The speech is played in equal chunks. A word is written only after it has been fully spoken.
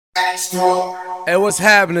Hey, what's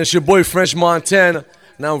happening? It's your boy French Montana.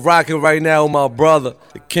 Now I'm rocking right now with my brother,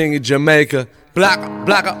 the king of Jamaica. Blacka.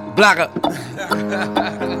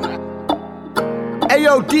 Hey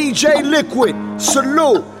yo, DJ Liquid,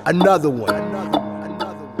 salute. Another one.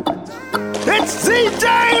 It's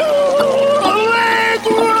DJ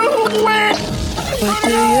Liquid. What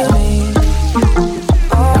do you mean?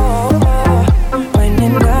 Oh, when you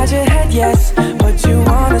nod your head yes, but you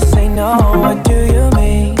wanna say no. What do you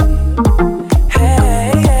mean?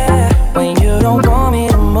 Hey, yeah. When you don't want me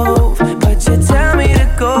to move, but you tell me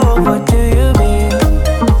to go. What do you mean?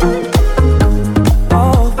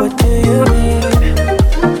 Oh, what do you mean?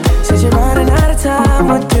 Since you're running out of time,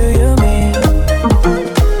 what do you mean?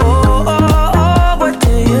 Oh, what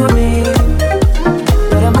do you mean?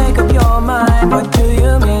 Better make up your mind, what do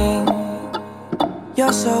you mean?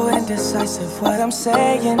 You're so indecisive, what I'm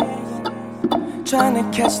saying. Trying to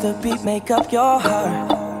catch the beat, make up your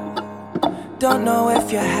heart. Don't know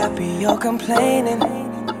if you're happy or complaining.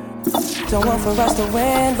 Don't want for us to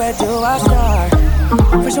win, where do I start?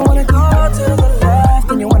 First you wanna go to the left,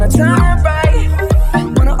 then you wanna turn right.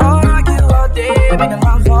 Wanna argue all day, make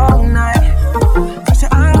love all night. First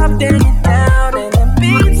you're up, then you're down, and in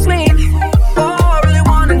between. Oh, I really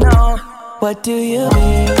wanna know, what do you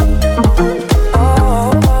mean?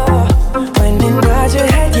 Oh, when you nod your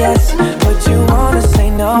head yes, but you wanna say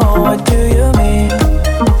no, what do you mean?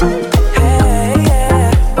 Hey,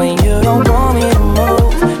 yeah, when you don't want me to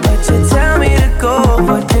move, but you tell me to go,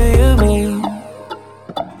 what do you mean?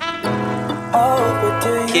 Oh, what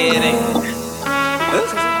do you mean?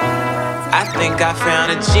 I think I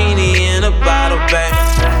found a genie in a bottle, baby.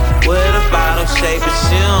 With a bottle shape, but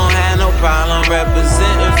she don't have no problem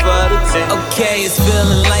representing for the team. Okay, it's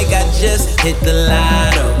feeling like I just hit the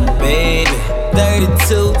lotto, baby.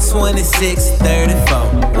 32, 26,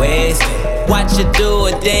 34, wasted. Watch you do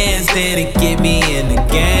a dance, then it get me in the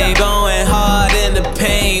game. Going hard in the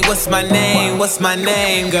pain. What's my name? What's my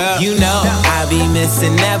name, girl? You know I be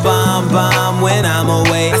missing that bomb when I'm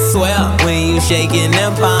away. I swear when you shaking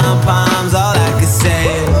them pom-poms, all I can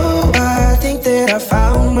say. Oh, I think that I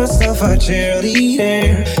found myself a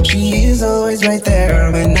cheerleader. She is always right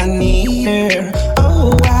there when I need her.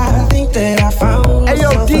 Oh, I think that I found Hey yo,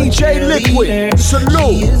 myself DJ a Liquid, cheerleader.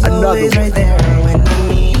 salute. She is Another always one. right there when I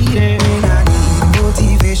need her. I need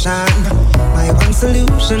motivation. My one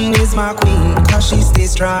solution is my queen, cause she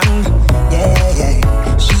stays strong.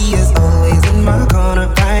 Yeah. She is always in my corner,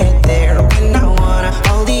 right there when I wanna.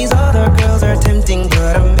 All these other girls are tempting,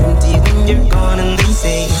 but I'm empty when you're gone. And they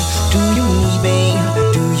say, do you need me?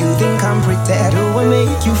 Do you think I'm pretty? Do I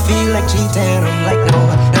make you feel like cheating? I'm like, no,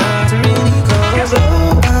 not really, cause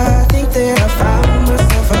oh, I think that I found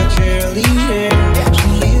myself a cheerleader. She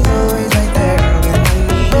is always right there when I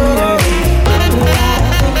need her. Oh, I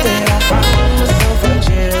think that I found myself a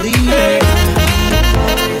cheerleader.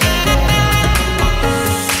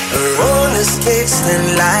 Roller skates and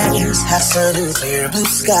lights, hot sun and clear blue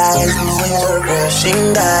skies, when we're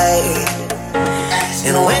crashing by.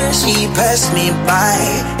 And when she passed me by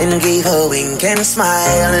and gave a wink and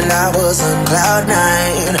smile, and I was on cloud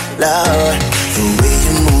nine, Lord. The way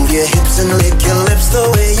you move your hips and lick your lips, the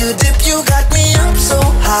way you dip, you got me up so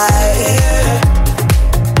high.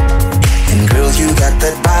 And girl, you got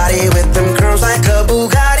that body with them curls like a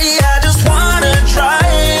Bugatti. I just wanna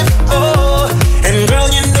drive, oh. And girl,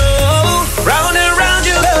 you know, round and round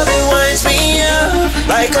your love, it winds me up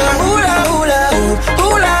like a hula hula hoop,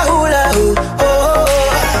 hula hula hoop, oh.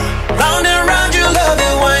 Round and round your love,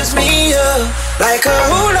 it winds me up like a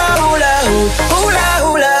hula hula hoop, hula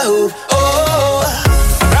hula hoop, oh.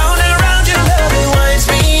 Round and round your love, it winds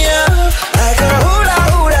me up like a hula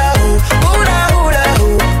hula hoop, hula hula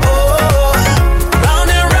hoop, oh. Round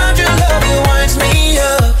and round your love, it winds me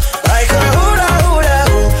up like a hula hula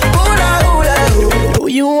hoop, hula hula hoop. Do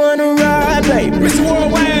you wanna ride, baby? Mr.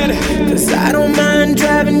 Worldwide, 'Cause I don't mind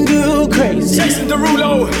driving you crazy. Jason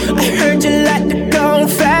Derulo, I heard you like to go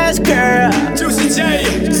fast, girl. Juicy J.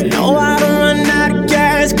 No, I don't run out of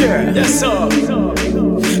gas, girl. Yes, sir.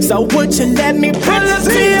 So would you let me pull up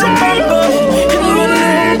to your bumper in my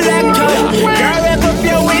new black car? Girl, rev up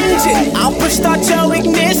your engine, I'll push start your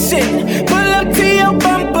ignition. Pull up to your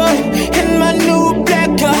bumper in my new black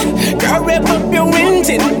car. Girl, rev up your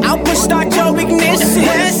engine, I'll push start your ignition.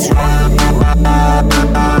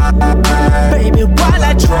 Baby, while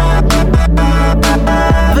I drive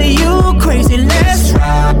for you crazy, let's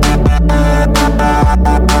ride.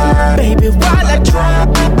 Baby, while I drive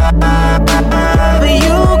for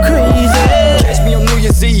you crazy. Catch me on New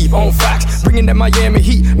Year's Eve on Fox, bringing that Miami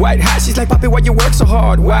heat. Why white hot. She's like, Poppy, why you work so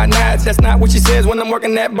hard? Why not? That's not what she says when I'm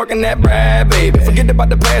working that rap, baby. Forget about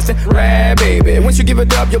the past and rap, baby. Once you give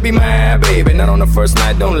it up, you'll be mine, baby. Not on the first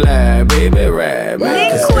night, don't lie, baby, rap,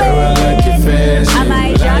 baby. Cause girl, I like it fast, you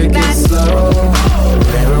like it slow.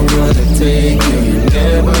 Where I'm gonna take you, you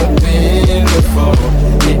never been before.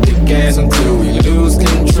 Hit the gas until we lose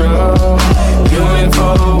control. You in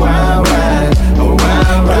for a wild ride, a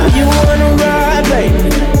wild ride. You wanna ride, baby?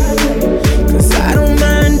 Cause I don't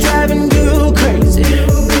mind driving you crazy.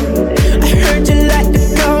 I heard you like to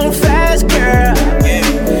go fast, girl.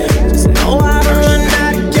 Just know how to run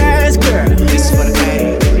out of gas, girl. This for the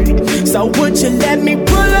game. So would you let me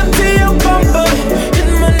pull up to your bumper in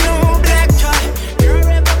my new black car? Girl,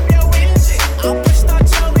 rev up your engine. I'll push start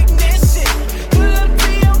your ignition. Pull up to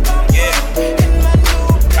your bumper in my new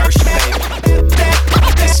black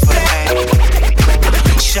car. This for the game.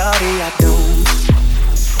 Shawty, I don't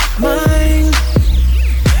mind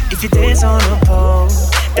if you dance on a pole,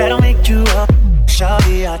 that'll make you up.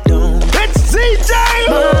 Shawty, I don't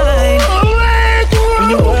mind when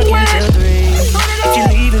you work until 3. If you're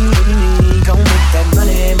leaving with me, gon' make that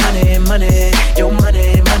money, money, money. Your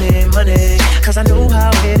money, money, money. Cause I know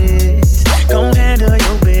how it is. Gon' handle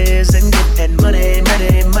your biz and get that money,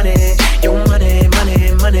 money, money. Your money,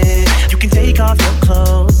 money, money. You can take off your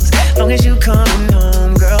clothes, long as you coming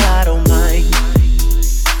home, girl, I don't mind.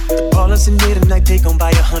 Ballers in there tonight, they gon'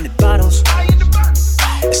 buy 100 bottles.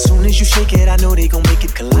 As soon as you shake it, I know they gon' make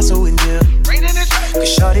it colossal in here.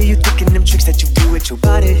 Cause shawty, you thinking them tricks that you do with your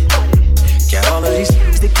body. Got all of these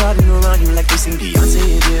things, they crowding around you like they sing Beyonce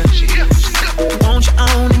in here. You want your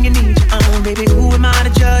own and you need your own, baby, who am I to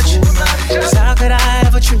judge? Cause how could I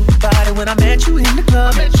ever treat you about it when I met you in the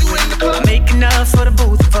club? I make enough for the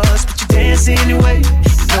both of us, but you dance anyway.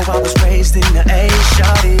 You know I was raised in the A,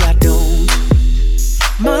 shawty, I don't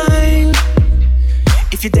mind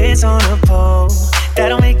if you dance on a pole,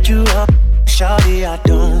 that'll make you up. Shawty, I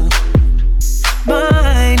don't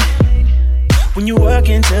mind when you work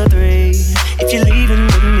until 3. If you're leaving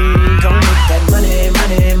with me, gon' make that money,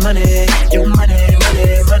 money, money. Your money,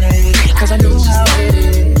 money, money. Cause I know how it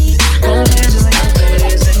is. Gon' handle your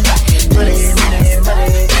biz and money, money,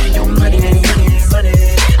 money. Your money, money, money.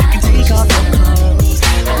 You can take off your clothes.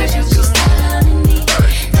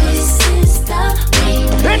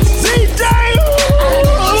 It's DJ!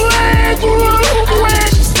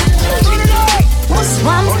 So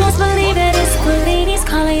I'm supposed to believe that it's Police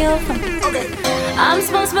calling your phone. I'm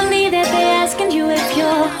supposed to believe that they're asking you if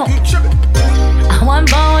you're home. I wasn't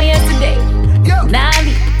born yesterday. Nah,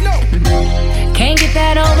 can't get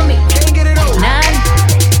that over me. Nah,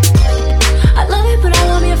 I love you, but I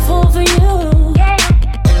won't be a fool for you.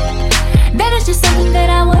 That is just something that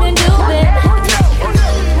I wouldn't do, baby.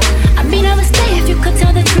 I mean, I would stay if you could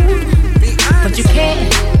tell the truth, but you can't.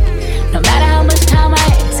 No matter how much time I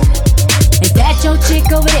ask. Is that your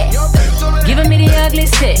chick over there? Giving me the ugly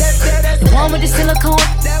stick. The one with the silicone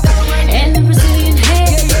and the Brazilian hair.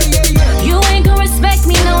 You ain't gonna respect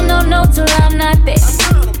me, no, no, no, till I'm not there.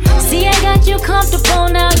 See, I got you comfortable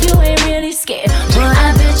now, you ain't really scared. Well,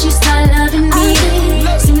 I bet you start loving me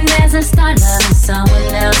soon as I start loving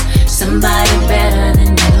someone else. Somebody better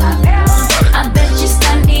than you. I bet you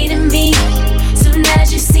start needing me soon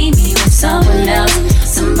as you see me with someone else.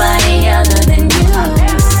 Somebody other than you.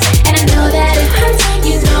 And I know that it hurts,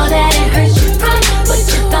 you know that it hurts you right. But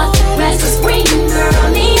you thought the grass was green, girl,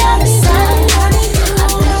 on the other side. I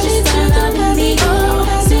bet you start loving me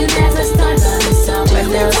soon as I start loving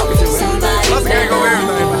someone else. Somebody better.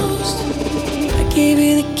 I gave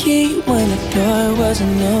you the key when the door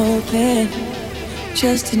wasn't open.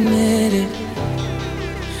 Just admit it.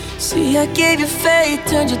 See, I gave you faith,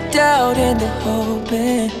 turned your doubt into hope,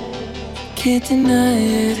 and can't deny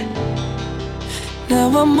it. Now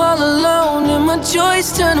I'm all alone and my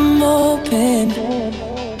joys turn them open.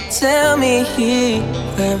 Tell me,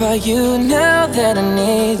 where are you now that I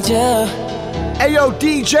need you? Ayo,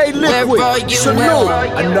 DJ Liquid, salute,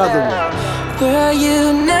 another one. Where are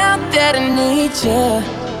you now that I need you?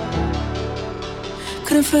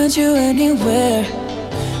 Couldn't find you anywhere.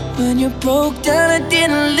 When you broke down, I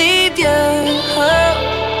didn't leave you.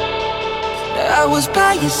 I was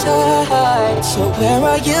by your side. So where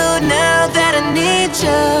are you now that I need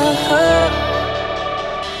you?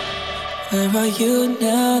 Where are you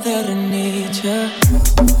now that I need you?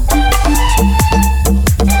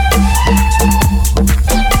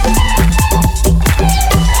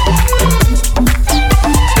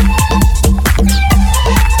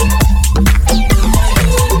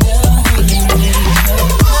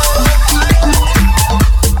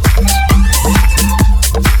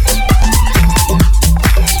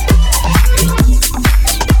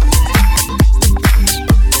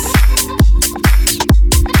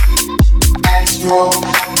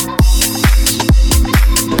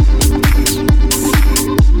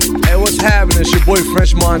 it's your boy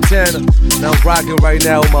French Montana. And I'm rocking right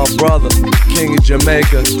now with my brother, King of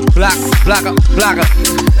Jamaica. Blacka.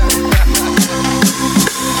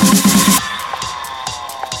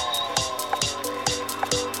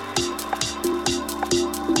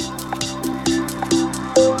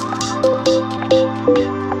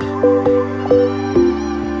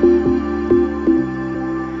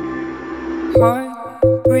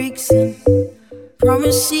 Heartbreaks and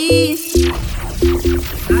promises,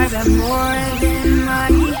 I've got more than my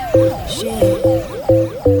share.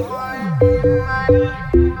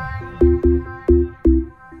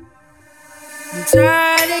 I'm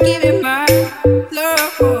tired of giving my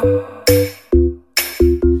love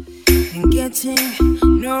and getting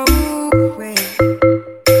nowhere.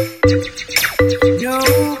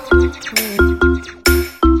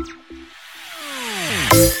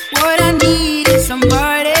 What I need is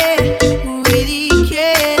somebody who really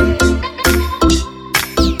cares.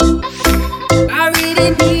 I really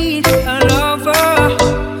need a lover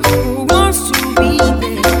who wants to be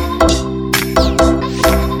there.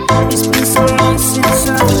 It's been so long since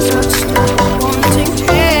I touched a wanting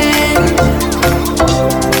hand.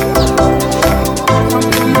 Come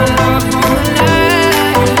put my love on the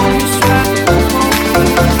line. You strive for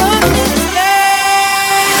understand.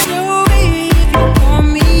 So if you want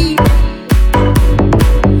me,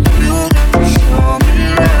 you gotta show me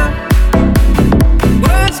love.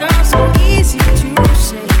 Words are so easy to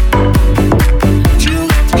say. You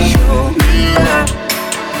gotta show me love.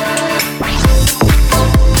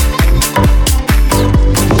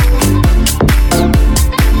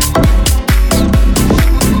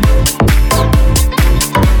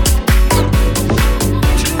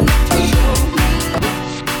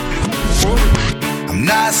 I'm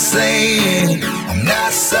not saying I'm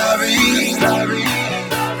not sorry.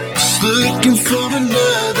 Just looking for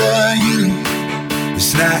another you.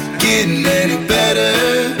 It's not getting any better.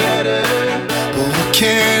 But what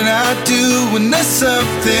can I do when there's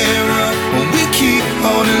something wrong? When we keep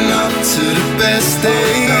holding on to the best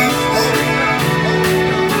days.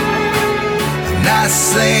 I'm not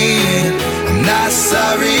saying I'm not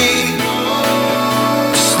sorry.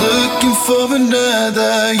 Just looking for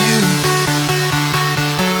another you.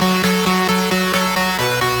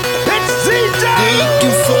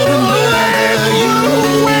 Looking for another you.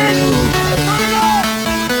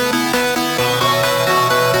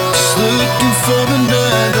 Just looking for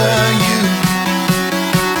another you.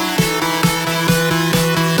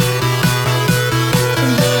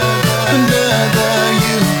 Another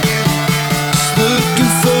you. Just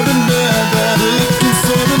looking for another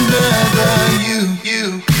you.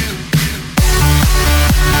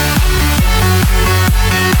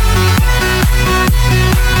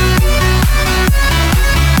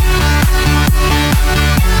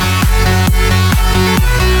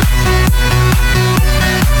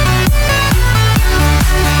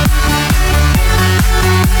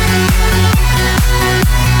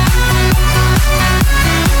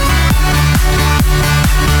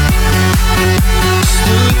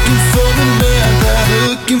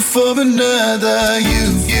 Looking for another you.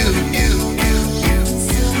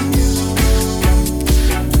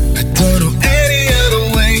 I don't know any other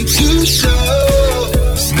way to show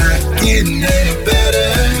it's not getting any better.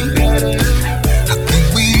 I think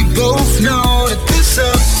we both know that there's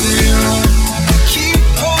something wrong. Keep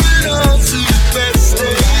holding on to the best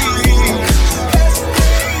days.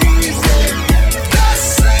 Not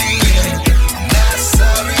saying I'm not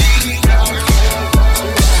sorry.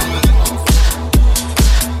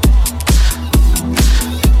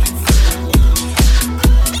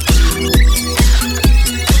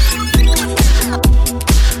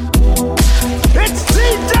 It's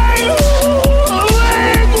DJ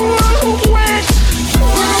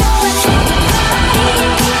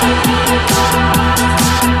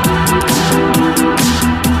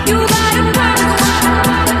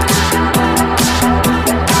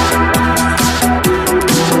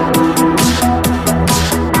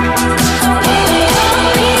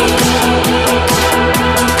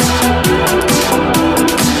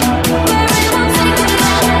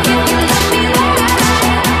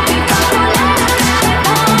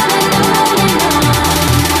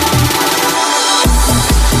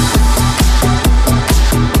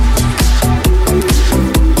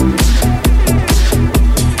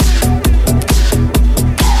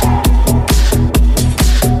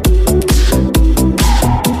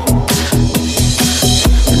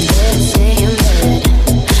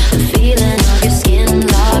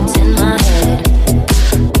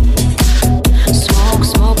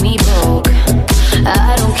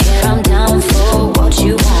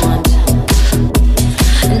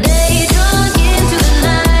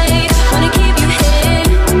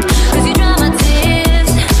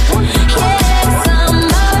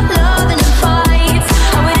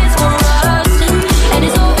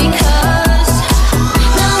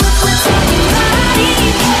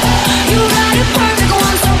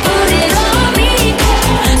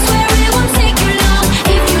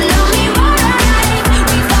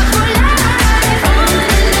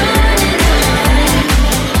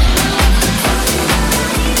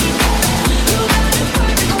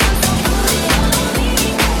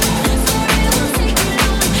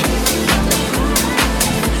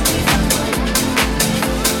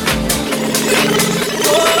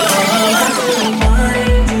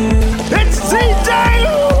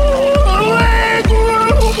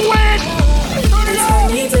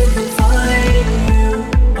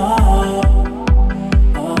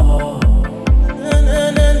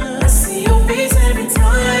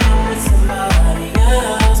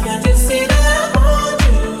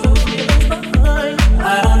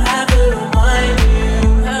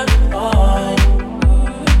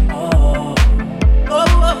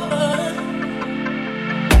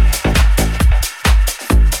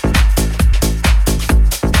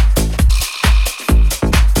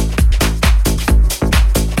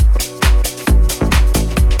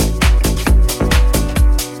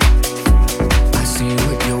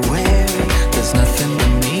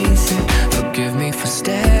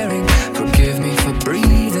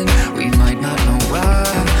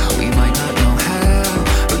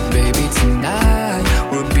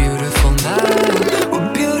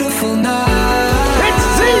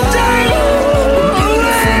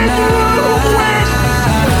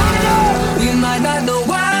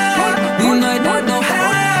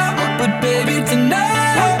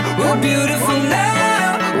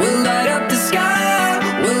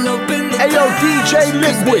DJ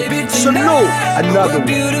Liquid. Salute, another one.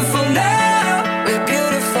 Beautiful now, we're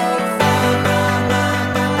beautiful.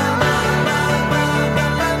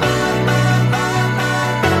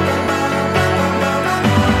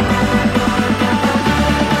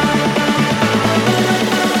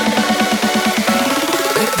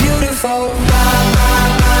 We're beautiful.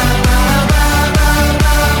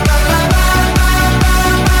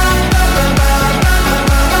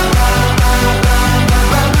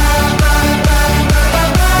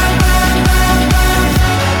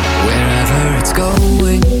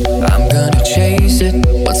 I'm gonna chase it.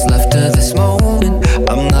 What's left of this moment?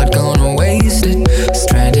 I'm not gonna waste it.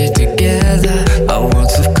 Stranded together, our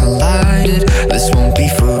worlds have collided. This won't be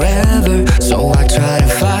forever, so I try to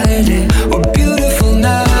fight it. We're beautiful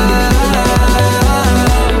now.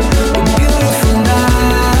 We're beautiful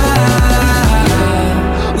now.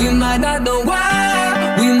 We might not know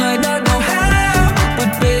why, we might not know how, but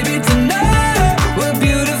baby tonight we're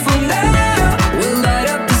beautiful now. We'll light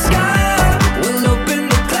up the sky, we'll open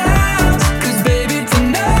the clouds, 'cause baby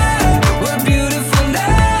tonight we're beautiful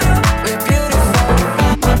now. We're beautiful.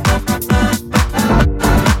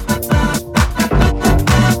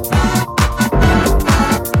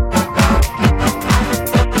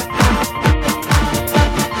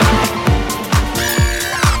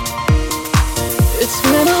 It's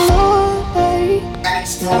been a long day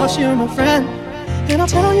without you, my friend, and I'll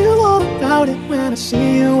tell you all about it when I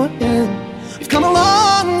see you again. We've come a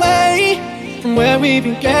long way from where we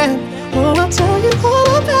began. Oh, I'll tell you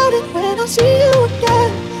all about it when I see you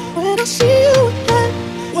again. When I see you again.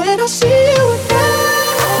 When I see you again.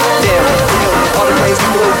 Yeah, all the ways we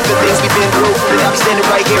move, the things we've been through, and I'll be standing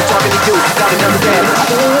right here talking to you without another bad.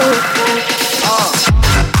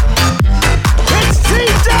 It's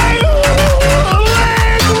TJ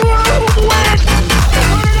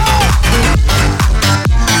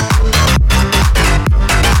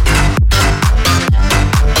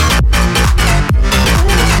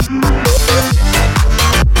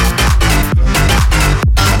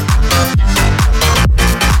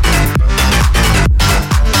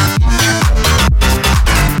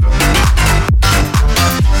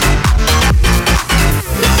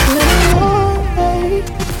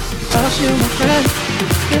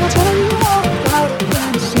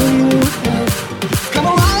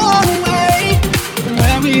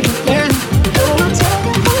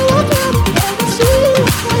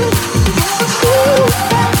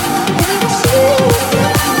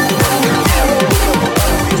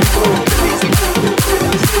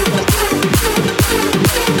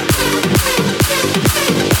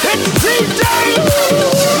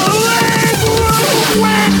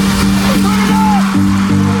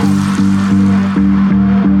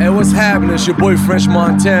It's your boy French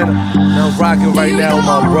Montana. Now I'm rocking right now with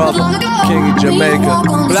my brother, King of Jamaica.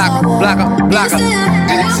 Blacka.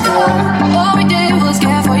 All we did was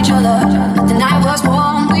care for each other. The night was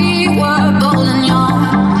warm, we were bold and young.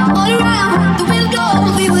 All around the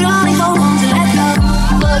window, we would only hold on to let go.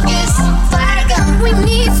 Look, it's fire gun. We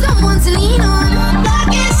need someone to lean on.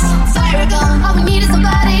 Look, it's fire gun. All we need is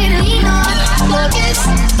somebody to lean on. Look, it's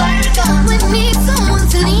fire gun. We need someone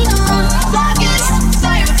to lean on. Look, it's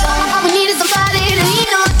fire gun. All we need is somebody to lean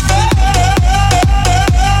on.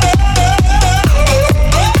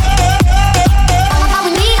 All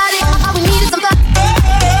we need is somebody.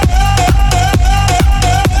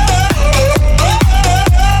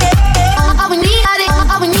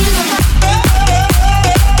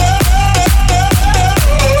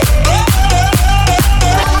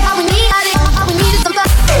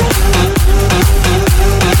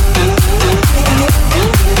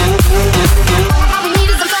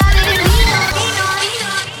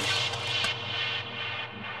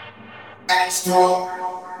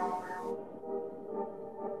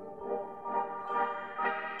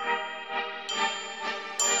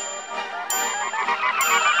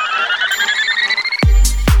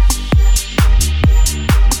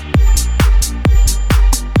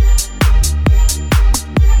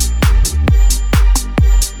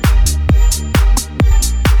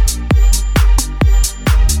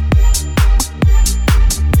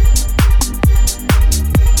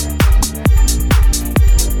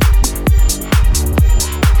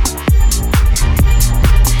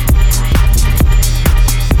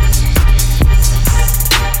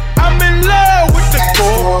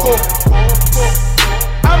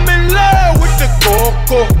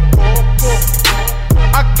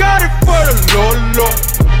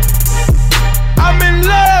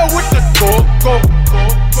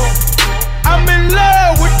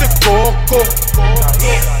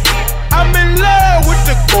 I'm in love with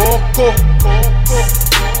the coco.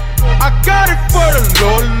 I got it for the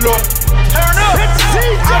Lolo. Turn up.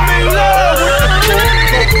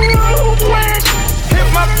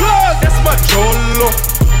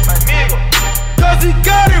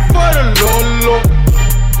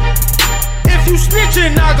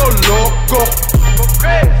 poco.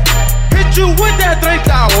 Hit you with that 38.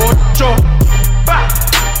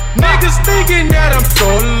 Niggas thinking that I'm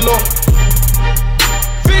solo.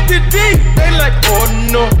 50 deep, they like, oh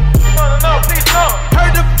no.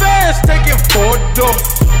 Heard the fans taking photos.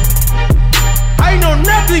 I know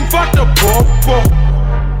nothing but the popo.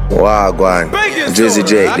 Wagwan, Drizzy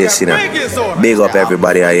Drake, this, you know. Big up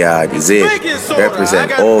everybody I yard, is it?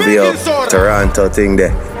 Represent OVO, Toronto thing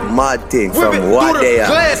there. Mad thing, from what they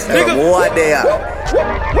are. From what they are.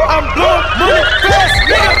 I'm blowing money fast,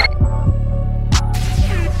 nigga.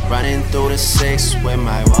 Running through the 6 with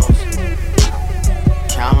my woes.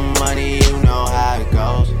 Counting money, you know how it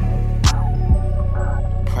goes.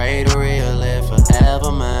 Pray the real live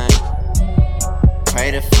forever, man.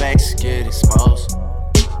 Pray the fakes get exposed.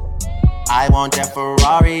 I want that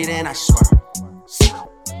Ferrari, then I swear.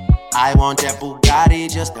 I want that Bugatti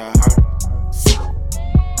just to hurt.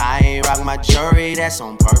 I ain't rock my jewelry, that's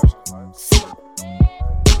on purpose.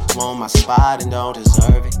 Want my spot and don't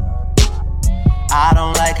deserve it. I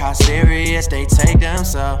don't like how serious they take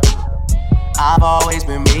themselves. I've always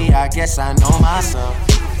been me, I guess I know myself.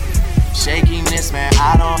 Shakiness, man,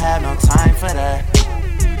 I don't have no time for that.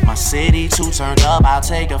 My city too turned up, I'll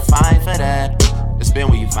take a fine for that. That's been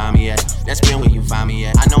where you find me at. That's been where you find me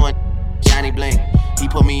at. I know a Johnny Bling. He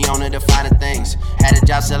put me on to the finer things. Had a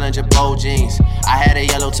job selling Jabot jeans. I had a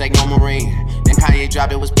yellow Techno Marine. Then Kanye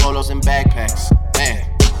dropped it was polos and backpacks. Man,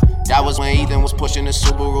 that was when Ethan was pushing the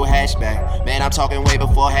Subaru hatchback. Man, I'm talking way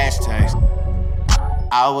before hashtags.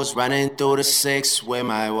 I was running through the 6 with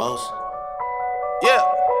my woes. Yeah.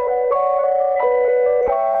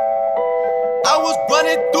 I was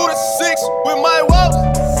running through the 6 with my woes.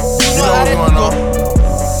 You know how that go.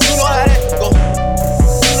 You know how that go.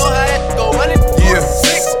 You know how that go. Running through the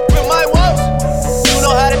 6 with my woes. You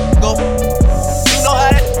know how that go. You know how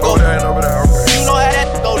that go. Over there, okay. You know how that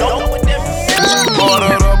go. Don't know what them is.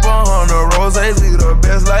 Ordered up 100 roses, see the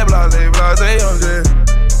best like blase, blase, I'm just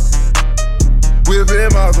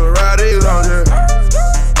whipping Maseratis, I'm just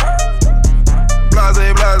blase,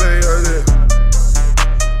 blase, I'm just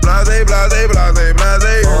blase, blase, blase,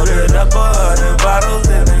 blase. Ordered up 100 bottles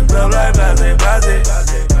in the club like blase, blase.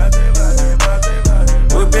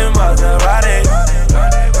 Whipping Maserati.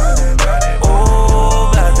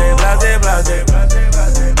 Oh, blase, blase, blase.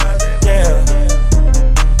 Yeah,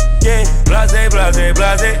 yeah, blase, blase,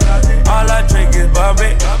 blase. All I drink is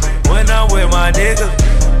Bombay. When I'm with my niggas,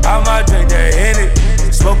 I might drink that Henny.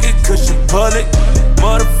 Smoking cushion bullet,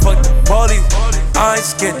 motherfucking police. I ain't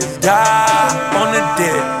scared to die on the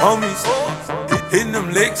dead homies. Hitting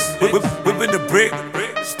them licks, whipping the brick.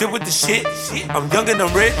 Still with the shit. I'm young and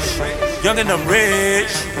I'm rich, young and I'm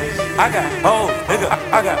rich. I got hoes, nigga,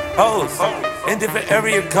 I got hoes in different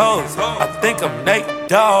area codes. I think I'm Nate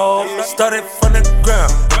Dogg. Started from the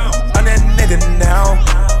ground, I'm that nigga now.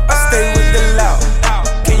 I stay with the loud.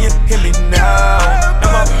 Can you hear me now?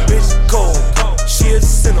 Now my bitch cold, she a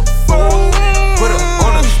centerfold. Put her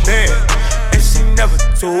on a stand, and she never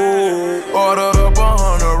told. Ordered up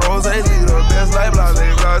 100 roses, see the best like blase,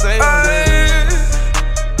 blase,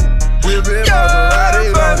 whipping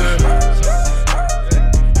Maseratis, blase,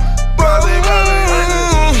 blase,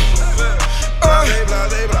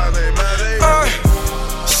 blase, blase, blase.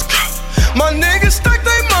 My niggas stack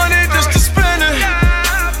they money just to spend it.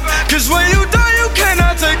 Cause when you die, you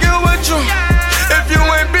cannot take it with you. If you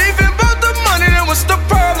ain't beefing about the money, then what's the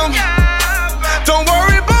problem? Don't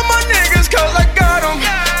worry about my niggas, cause I got them.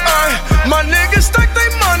 My niggas stack they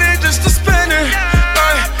money just to spend it.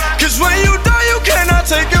 Cause when you die, you cannot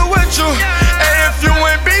take it with you. And if you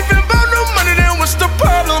ain't beefing about no money, then what's the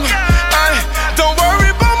problem? Don't worry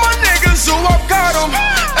about my niggas who I got them.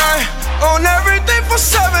 On everything for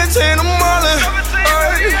 17, I'm wildin'.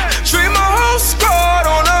 Treat my whole squad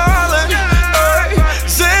on the island.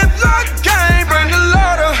 Ziploc gang, bring the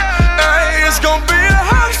ladder. It's gon' be a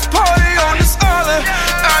house party on this island.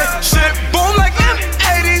 Shit boom like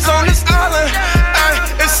M80s on this island.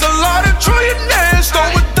 It's a lot of trillionaires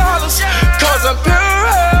throwing dollars. Cause I'm pure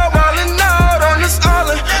hell wildin' out on this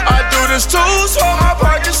island. I do this too swell, my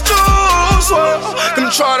pockets too swell.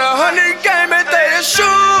 Them try to honey game and they just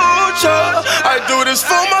shoot ya. I do this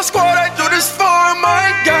for my squad, I do this for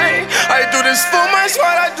my gang. I do this for my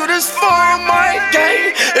squad, I do this for my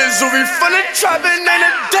gang. It's Zuri from the trapping and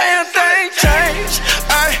a damn thing change.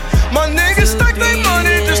 My niggas stack they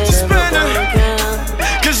money just to spend it.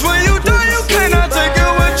 Cause when you die, you cannot take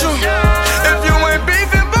it with you. If you ain't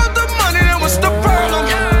beefing about the money, then what's the problem?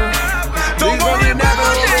 Don't worry about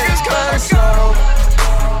my niggas, cause I got them.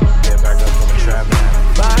 Get back up from the trap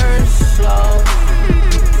now. Burn slow.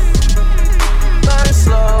 Burn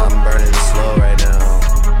slow. I'm burning slow right now.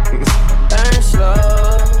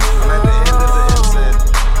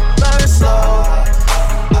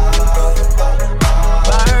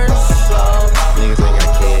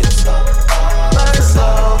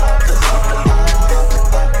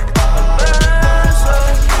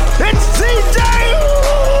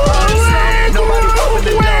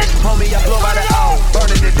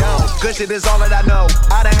 shit is all that I know.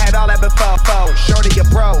 I done had all that before. Shorty a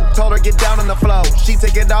pro, told her get down on the floor. She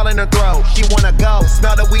take it all in her throat. She wanna go,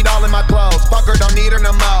 smell the weed all in my clothes. Fuck her, don't need her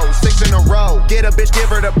no more. 6 in a row, get a bitch,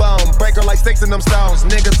 give her the bone. Break her like sticks in them stones.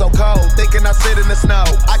 Niggas so cold, thinking I sit in the snow.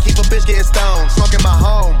 I keep a bitch getting stoned, smoking my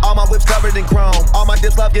home. All my whips covered in chrome. All my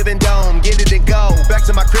dips love giving dome. Get it and go, back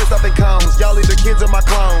to my cribs up in cones. Y'all either kids or my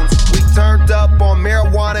clones. We turned up on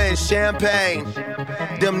marijuana and champagne.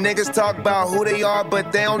 Them niggas talk about who they are,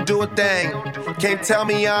 but they don't do a thing. Can't tell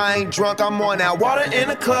me I ain't drunk, I'm on that water in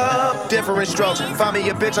the club. Different strokes, find me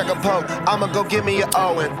a bitch I can poke. I'ma go give me a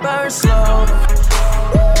Owen. Burn slow.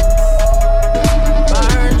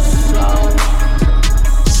 Burn slow.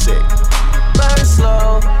 Sick. Burn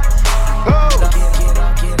slow.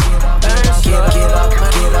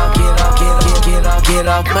 Get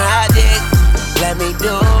off my dick, let me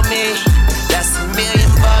do me. That's $1 million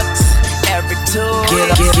every 2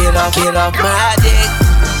 weeks. Get off my dick,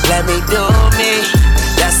 let me do me.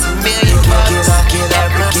 That's $1 million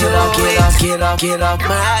every 2 weeks. Get off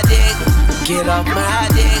my dick, get off my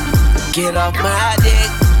dick, get off my dick.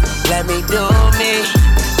 Let me do me.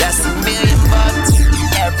 That's $1 million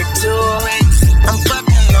every 2 weeks. I'm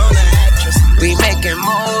fucking on the actress, we making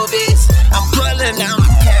movies. I'm pulling out my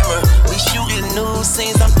camera, we shooting new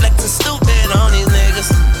scenes. I'm flexing stupid on these niggas,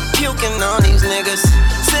 puking on these niggas,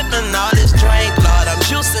 sipping all this drink, Lord. I'm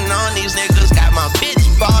juicing on these niggas. Got my bitch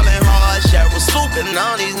ballin' hard, Cheryl swooping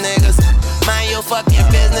on these niggas. Mind your fucking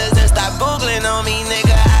business and stop googling on me,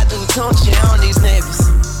 nigga. I do tunchi on these niggas.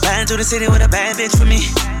 Riding through the city with a bad bitch for me.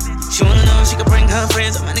 She wanna know if she can bring her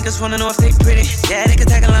friends. All my niggas wanna know if they pretty. Yeah, they can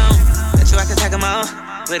tag along. Bet you I can tag them all.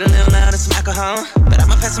 With a little loud and some alcohol. But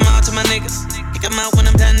I'ma pass them all to my niggas. Kick them out when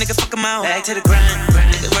I'm done, nigga, fuck them out. Back to the grind.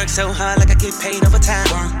 Nigga work so hard like I get paid overtime.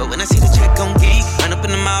 But when I see the check on geek, run up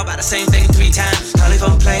in the mall, buy the same thing 3 times. Call it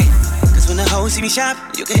for play. Cause when the hoes see me shop,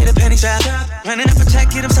 you can hit a penny drop. Running up a check,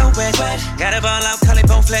 get them so wet. Got it all out, call it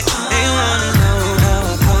bone flex. They wanna know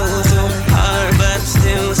how I pull so hard, but I'm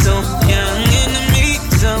still so young in the meat,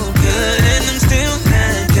 so good, and I'm still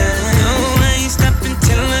not done. No, I ain't stopping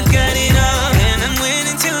till I got it all, and I'm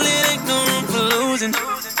winning till it ain't no room for losing. I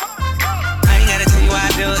ain't gotta tell you why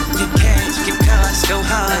I do it. Get cash, get cars, go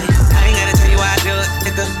hard. I ain't gotta tell you why I do it,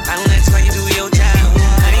 nigga. I don't ask why you do your job.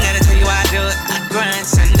 I ain't gotta tell you why I do it. I grind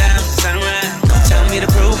sundown, sunrise. Don't tell me to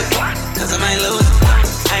prove it, cause I might lose it.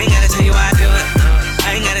 I ain't gotta tell you why I do it.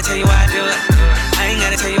 I ain't gotta tell you why I do it. I ain't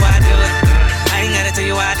gotta tell you why I do it. I ain't gotta tell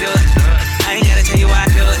you why I do it. I ain't gotta tell you why I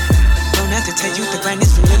do it. Don't have to tell you the grind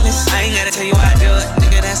is relentless. I ain't gotta tell you why I do it.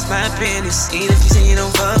 Nigga, that's my business. Even if you say you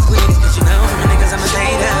don't fuck with it, cause you know from the niggas I'ma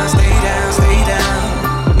stay down, stay down, stay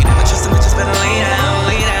down. You never trust them, just better lay down,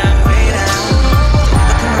 lay down, lay down.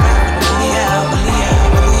 Never come around, bully out, bully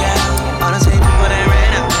out, bully out. All the same people that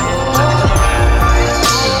ran out, try to come around.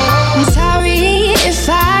 I'm sorry if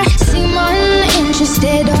I seem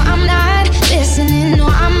uninterested or I'm not listening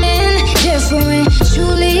or I'm indifferent.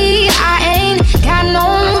 Truly, I ain't got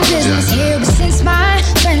no business here, but since my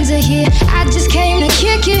friends are here, I just came to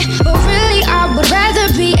kick it. But really, I would rather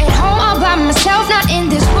be at home all by myself, not in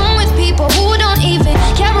this room with people who don't even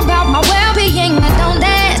care about my well-being. I don't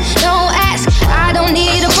dance, don't ask, I don't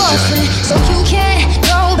need a boyfriend, so you can't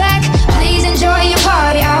go back. Please enjoy your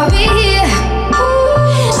party, I'll be here.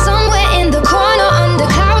 Somewhere in the corner under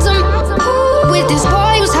clouds, I'm with this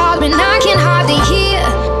boy who's hollering, I can hardly hear.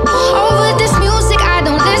 Over this music I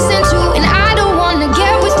don't listen to, and I don't wanna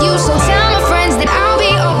get with you, so tell my friends that I'll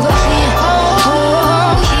be over here.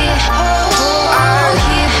 Oh, here, oh,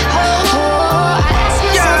 here, oh, I ask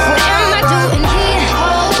myself, what am I doing here?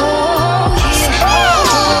 Oh, here,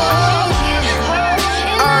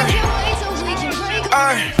 and I can't wait till we can break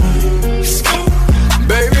up.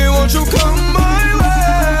 Baby, won't you come my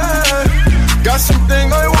way? Got something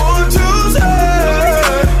I want to say.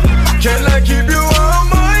 Can I keep you on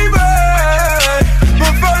my bed?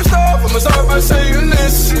 But first off, I'ma start by saying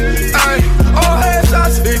this. All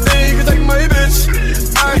headshots, they think you can take my bitch.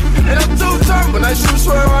 And I'm too tough when I shoot,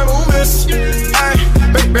 swear I won't miss.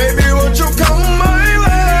 Baby, won't you come my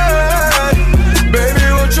way? Baby,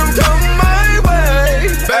 won't you come my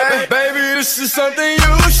way? Baby, this is something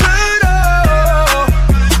you should know.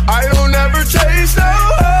 I don't ever chase no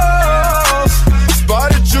hoes.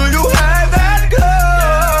 Spotted you had that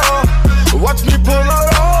girl. Watch me pull out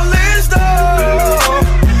all this dough.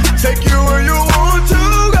 Take you where you want to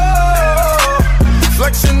go.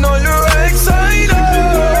 Flexing on your ex, I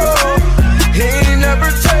know. He ain't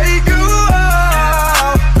never take you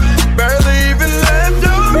out. Barely even left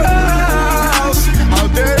your house. How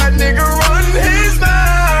dare that nigga run his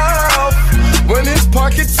mouth when his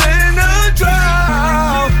pocket's in a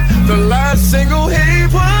drought? The last single he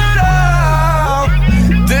put out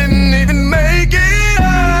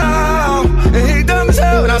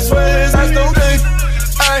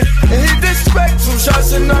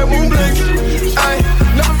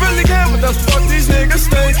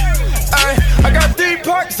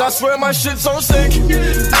swear my shit's so sick.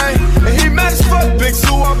 Ay, and he mad as fuck, big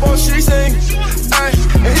Sue up all she sing. Ay,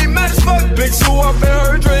 and he mad as fuck, big Sue up in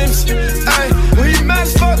her dreams. Ay, when he mad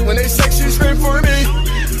as fuck, when they sex, she scream for me.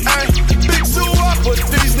 Ay, big Sue up, what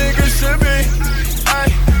these niggas should be. Ay,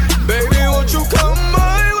 baby, won't you come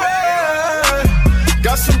my way?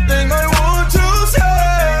 Got something I want to say.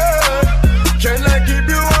 Can I keep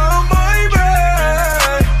you on my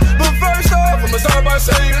bed? But first off, I'ma start by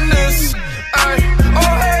saying this. Ay,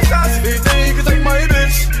 oh hey, guys, if you think you can take my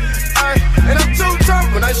bitch. Ay, and I'm too tough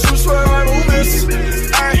when I shoot, swear I won't miss.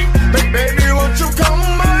 Ay, baby, won't you come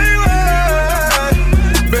my way?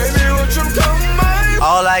 Baby, won't you come my way?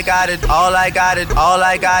 All I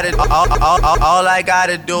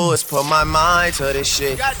gotta do is put my mind to this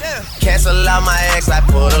shit. Cancel out my ex, I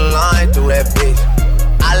put a line through that bitch.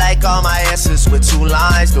 I like all my answers with 2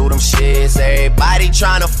 lines through them shits. Everybody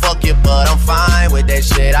tryna fuck you, but I'm fine with that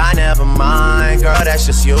shit. I never mind, girl, that's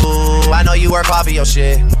just you. I know you work hard for your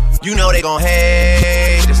shit. You know they gon'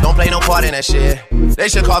 hate, just don't play no part in that shit. They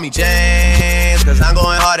should call me James, cause I'm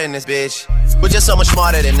going hard in this bitch. But you're so much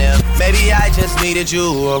smarter than them. Maybe I just needed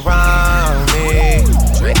you around me.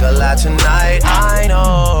 Drink a lot tonight, I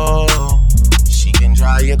know. She can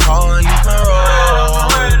drive your car and you can roll.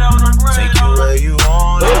 Take you where you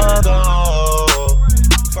wanna go.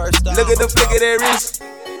 First off, look at the flick of that wrist.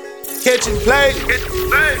 Catch and play.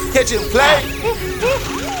 Catch and play.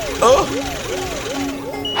 Oh.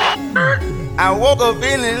 I woke up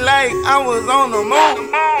feeling like I was on the moon.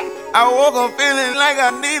 I woke up feeling like I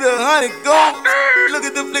need 100 gold. Look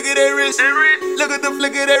at the flick of that wrist. Look at the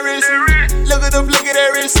flick of that wrist. Look at the flick of that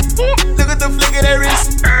wrist. Look at the flick of that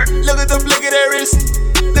wrist. Look at the flick of that wrist.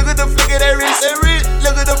 Look at the flick of that wrist.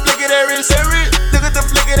 Look at the flick of that wrist. Look at the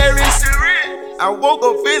flick of that wrist. I woke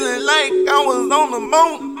up feeling like I was on the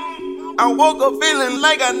moon. I woke up feeling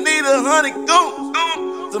like I need 100 gold.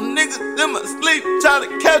 Some niggas in my sleep tryna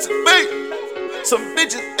catch a bait. Some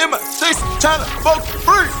bitches in my face tryna fuck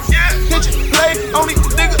free. Catch and play on these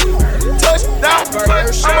niggas. Touchdown,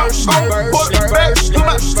 first, I'm on quarterback. Put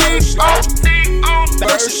my team on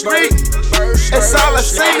first street. That's all I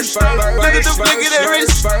see. Look at the flick of that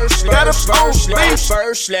wrist. Got a phone speech.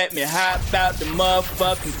 First, let me hop out the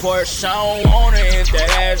motherfucking Porsche. I don't wanna hit that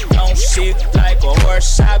ass. Don't sit like a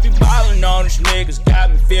horse. I be ballin' on these niggas.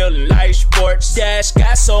 Got me feeling like sports. Dash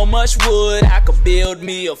got so much wood, I could build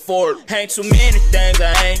me a fort. Ain't too many things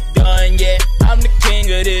I ain't done yet. I'm the king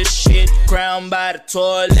of this shit, crowned by the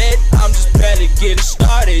toilet. I'm just barely getting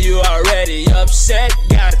started, you already upset.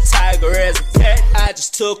 Got a tiger as a pet, I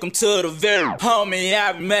just took him to the very. Homie,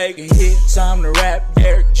 I be making hits, I'm the rap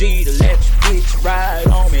Derek G. To let your bitch ride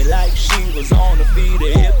on me like she was on the feeder.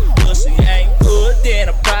 If the pussy ain't good, then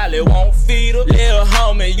I probably won't feed her. Little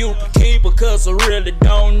homie, you can keep her, cause I really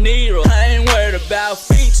don't need her. I ain't worried about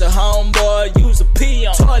feature, homeboy, use a pee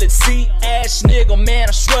on toilet seat, ass nigga, man,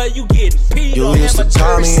 I swear you getting peed on. You used to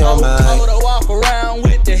call me on my to walk around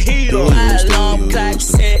with the heat on. My alarm clock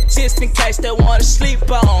set, just in case they wanna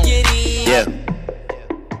sleep on. Yeah.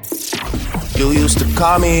 You used to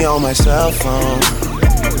call me on my cell phone.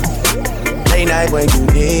 Late night when you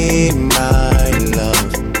need my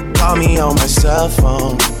love. Call me on my cell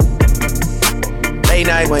phone. Late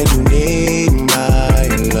night when you need my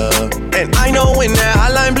love. And I know when that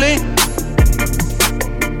hotline blink,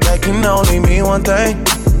 that can only mean one thing.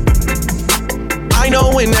 I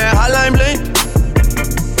know when that hotline blink,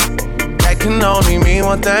 that can only mean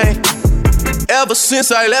one thing. Ever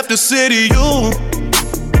since I left the city, you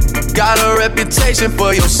got a reputation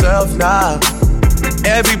for yourself now.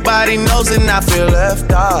 Everybody knows and I feel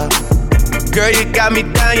left out. Girl, you got me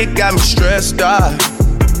down, you got me stressed out.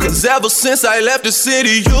 Cause ever since I left the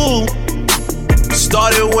city, you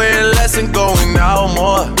started wearing less and going out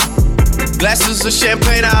more. Glasses of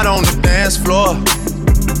champagne out on the dance floor.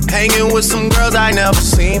 Hanging with some girls I never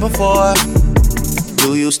seen before.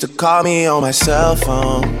 You used to call me on my cell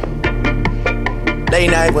phone. Late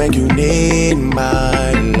night when you need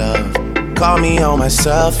my love. Call me on my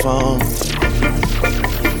cell phone.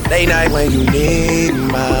 Late night when you need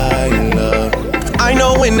my love. I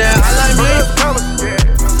know when that hotline bling.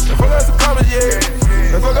 Fuck us some commas, yeah.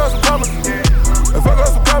 Fuck us some commas. Fuck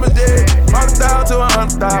us some commas, yeah. 100,000 to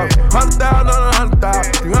 100,000. 100,000 on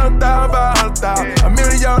 100,000. 300,000 by 100,000. $1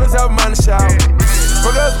 million have money shout.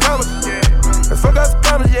 Fuck us some commas. Fuck us some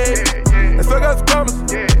commas, yeah. Fuck us some commas.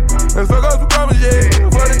 Fuck us some commas, yeah.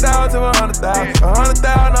 40,000 to 100,000.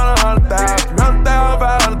 100,000 on 100,000. 300,000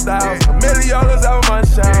 by 100,000. $1 million have money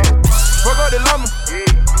shout. Fuck up the lumber.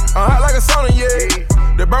 I'm hot like a sauna, yeah.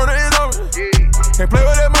 The burner is on me. Can't play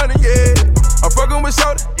with that money, yeah. I'm fucking with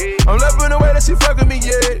Shorty. I'm loving the way that she fucking me,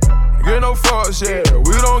 yeah. Get no fucks, yeah.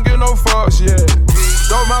 We don't get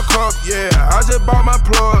up, yeah. I just bought my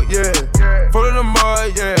plug, yeah. Full of the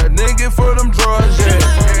mud, yeah. Nigga full of them drugs, yeah.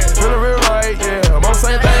 Feeling real right, yeah. I'm on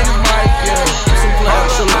same thing as Mike, yeah.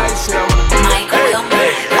 Some nice, yeah.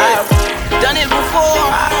 I've done it before,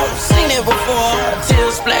 I've seen it before.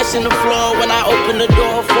 Tears splash in the floor when I open the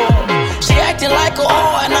door for her. She acting like a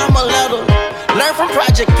whore and I'm a letter. Learn from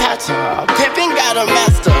Project Pattern. Pimpin' got a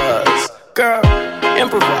master's. Girl,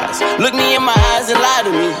 improvise. Look me in my eyes and lie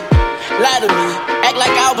to me. Lie to me. Act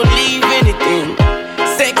like I'll believe anything.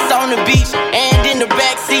 Sex on the beach and in the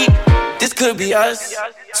backseat. This could be us.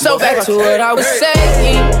 So back to what I was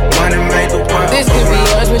saying. This could be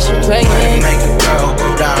us when she playing.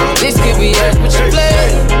 This could be us when she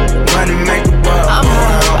playing. I'm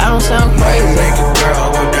high, I don't sound crazy.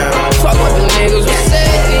 Fuck what the niggas were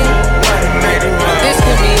saying. This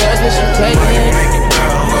could be us when she playing.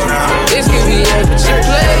 This could be us when she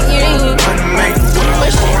playing.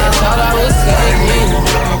 But shit, that's all I was saying.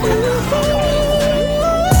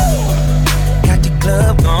 Got the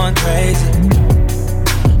club going crazy.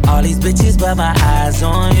 All these bitches, but my eyes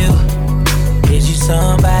on you. Is you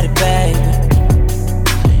somebody, baby?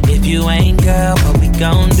 If you ain't, girl, what we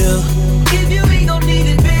gon' do? If you ain't gon' need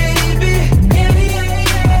it, baby. Give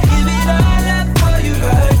it all up for you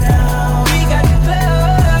right now. We got the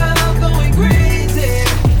club going crazy.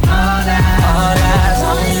 All eyes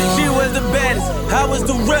on you. She was the baddest, I was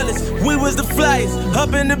the realest. We was the flyest,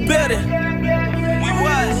 up in the building. We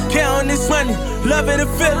was counting this money, loving the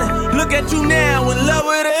feeling. Look at you now, in love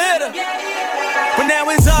with a hitter. But now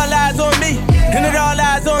it's all eyes on me, and it all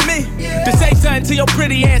eyes on me. To say something to your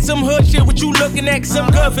pretty ass, some hood shit, what you looking at, cause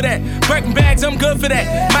I'm good for that. Birkin bags, I'm good for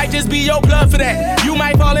that. Might just be your blood for that. You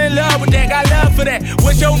might fall in love with that, got love for that.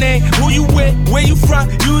 What's your name, who you with, where you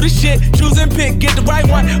from, you the shit. Choose and pick, get the right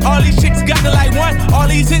one. All these chicks got the like one, all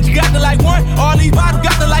these hits got the like one. All these bottles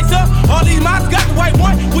got the lights up, all these models got the white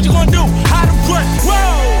one. What you gonna do, how to run,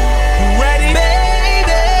 whoa, ready?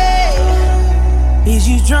 Baby, is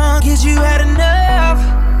you drunk, is you had enough?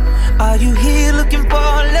 Are you here looking for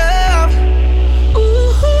love?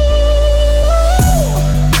 Ooh,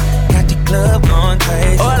 got the club going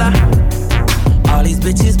crazy. Hola. All these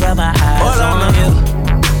bitches, but my eyes on you.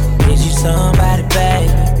 Is you somebody,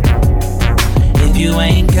 baby? If you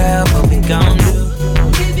ain't, girl, what we gon' do?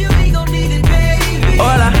 If you ain't gon' need it, baby.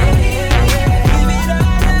 Hola.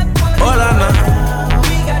 Hola, man.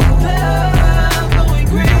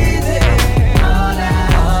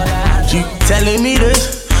 You telling me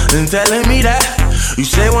this and telling me that. You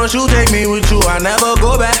say once you take me with you, I never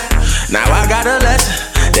go back. Now I got a lesson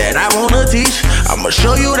that I wanna teach. I'ma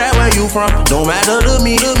show you that where you from, no matter to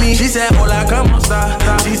me. She said, hola, como esta?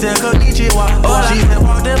 She said, konnichiwa. She said,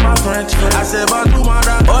 pardon my French. I said, bonjour,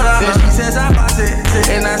 madame. Then she says, I pass it.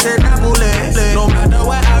 And I said, Napoli. No matter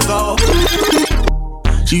where I go.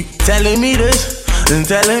 She telling me this and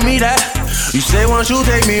telling me that. You say once you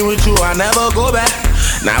take me with you, I never go back.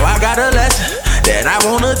 Now I got a lesson that I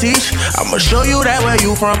wanna teach. I'ma show you that where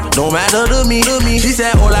you from, no matter to me. She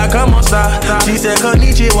said, hola, como esta? She said,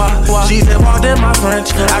 konnichiwa. She said, pardon my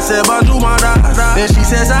French. I said, bonjour, madame. Then she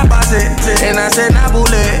says, I pass it. And I said,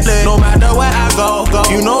 Napoli. No matter where I go.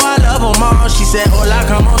 You know I love them all. She said, hola,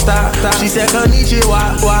 como esta? She said,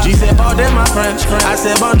 konnichiwa. She said, pardon my French. I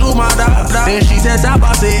said, bonjour, madame. Then she says, I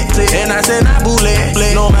pass it. And I said, Napoli.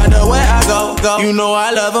 No matter where I go. You know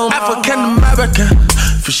I love them all. African American,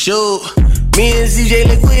 for sure. Me and DJ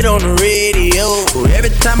Liquid on the radio.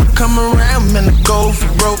 Every time I come around, man, I go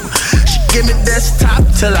for broke. She give me desktop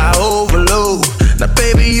till I overload. Now,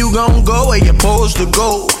 baby, you gon' go where you're supposed to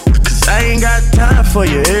go. Cause I ain't got time for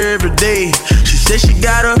you every day. She said she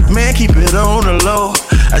got a man, keep it on the low.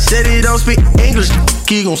 I said he don't speak English,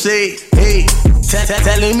 he gon' say, hey.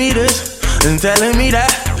 Telling me this and telling me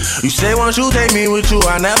that. You say once you take me with you,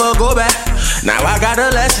 I never go back. Now I got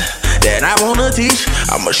a lesson that I wanna teach.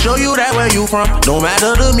 I'ma show you that where you from, no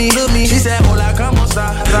matter to me. She said, hola, como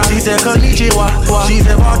esta? She said, konnichiwa. She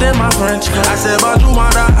said, pardon my French. I said, bonjour,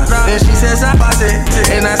 madame. Then she says, I pass it.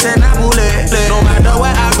 And I said, Napoli. No matter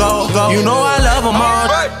where I go. You know I love them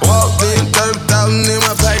all. Walked in, 30,000 in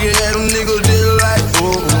my pocket, had them niggas just like,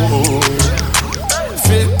 ooh.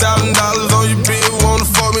 $50,000 on your bill, wanna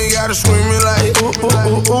fuck me, gotta scream it like, ooh.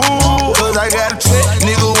 Cause I got a check,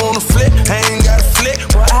 nigga wanna flip, I ain't got a flip,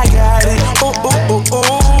 but I got it,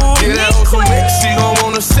 Yeah, that was some nigga, she gon'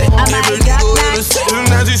 wanna sit, every nigga in the set,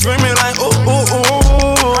 now she screaming like,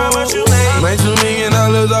 How much you make? Make $2 million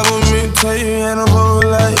off of me, tell you, and I'm whole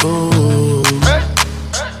like, ooh.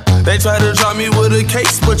 They tried to drop me with a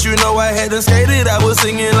case, but you know I hadn't skated. I was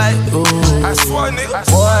singing like, ooh. I swear, nigga.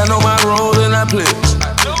 Boy, I know my role and I play.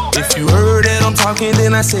 If you heard that I'm talking,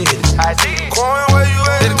 then I said it. Coin, where you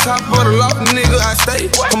at? At the top of the loft, nigga, I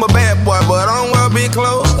stay. I'm a bad boy, but I don't wear big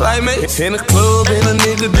clothes like me. In the club, and a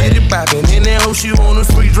nigga did it poppin'. In that hoe, she want a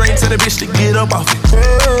free drink, tell the bitch to get up off it.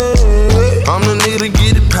 Hey, I'm the nigga to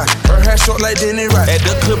get it poppin'. Her hair short like Denny Rock. At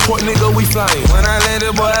the clip point, nigga, we flyin'. When I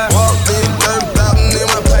landed, boy, I walked in 30,000 in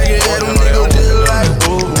my pocket. Had them niggas just like,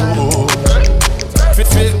 ooh.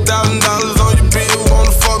 $50,000 on your bill,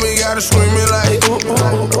 wanna fuck me, gotta scream it like, ooh.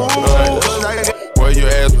 Where your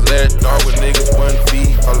ass was at, dog, with niggas wasn't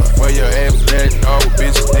feed. Where your ass was at, dog, with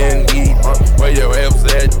bitches didn't eat. Where your ass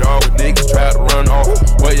was at, dog, with niggas tried to run off.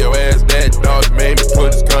 Where your ass at, dog, you made me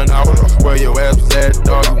put his gun out. Where your ass was at,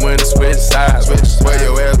 dog, you went and switched sides. Where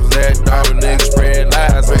your ass was at, dog, with niggas spread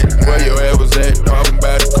lies. Where your ass was at, dog, I'm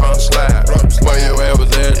about to come slide. Where your ass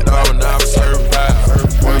was at, dog, when I was serving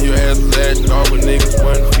pies. Where your ass was at, dog, with niggas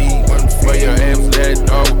wasn't feed. Where your ass was at,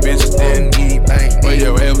 dog, with bitches didn't eat. Where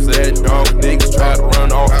your ass was at, dog, with niggas tried to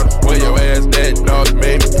run off. Where your ass at, dog, you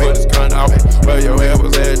made me put his gun out. Where your ass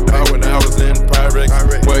was at, dog, when I was in the Pyrex.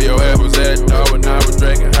 Where your ass was at, dog, when I was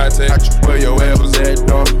drinking high tech. Where your ass was at,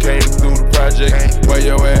 dog, came through the project. Where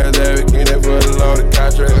your ass at, get that for the loaded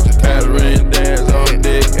contract. Catherine dance on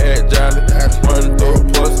dick at Jolly. Running through a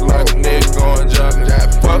pussy like a nigga going jogging.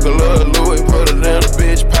 Fuck a little Louis, put it in a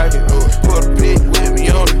bitch pocket. Put a pig with me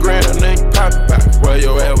on the ground, nigga pop it. Where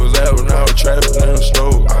your ass was at when I was trapping in the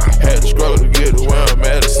stove. Had to scroll to get to where I'm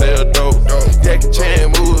at to sell dope. Jackie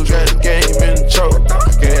Chan moves, got the game in the choke.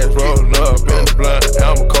 Gas rolling up in the blunt,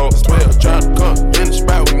 I'm a cold 12. Trying to come in the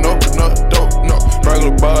spot, we know enough dope. No,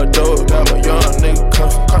 regular bar dope, got my young nigga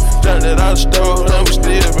comfy. Done it out the stove, and we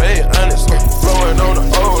still made honest. Flowing on the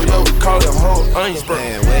old, yo, we call it whole onions.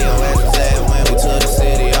 Man, where your ass was at when we took the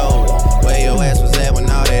city over? Where your ass was at when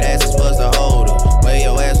all that asses was the holder? Where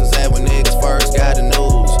your ass was at when niggas first got the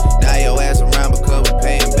news? Now your ass around because we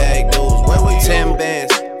paying back dues. Where were you? 10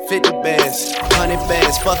 bands, 50 bands, 100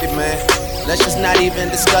 bands, fuck it, man. Let's just not even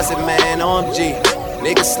discuss it, man. OMG,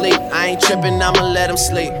 niggas sleep, I ain't tripping, I'ma let them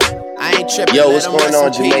sleep. I ain't tripping. Yo, what's going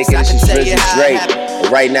on, Jamaica? This is Drizzy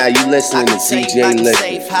Drake. Right now, you listening to DJ Liquid.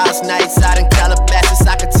 Safe house nights out in Calabasas,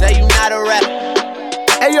 I can tell you not a rap.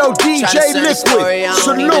 Ayo, DJ Liquid,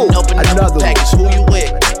 salute, another package. Who you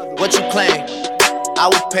with? What you claim? I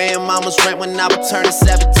was paying mama's rent when I was turning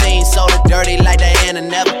 17. Sold it dirty like Diana,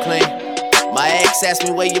 never clean. My ex asked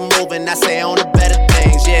me where you moving, I say on the better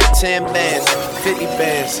things. Yeah, 10 bands, 50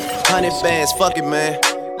 bands, 100 bands, fuck it, man.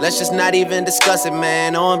 Let's just not even discuss it,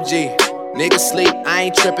 man. OMG, niggas sleep, I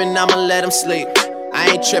ain't tripping, I'ma let them sleep.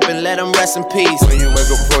 I ain't trippin', let them rest in peace. When you wake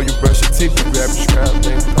up before you brush your teeth, you grab your scrap,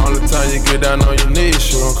 nigga. All the time you get down on your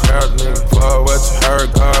knees, you don't crowd, nigga. For what you heard,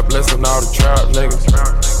 God blessin' all the trout, niggas.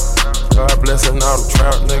 God blessin' all the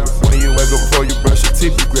trout, niggas. When you wake up before you brush your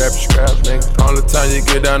teeth, you grab your scrap, nigga. All the time you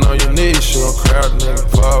get down on your knees, you don't crowd, nigga.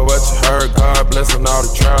 For what you heard, God blessin' all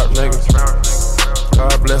the trout, niggas.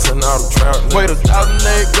 God blessin' all the trout, niggas. Weighed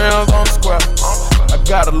 1,008 grams on the squat. I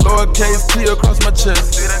got a lowercase T across my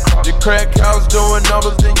chest. Your crack house doing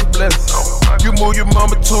numbers, then you bless. You move your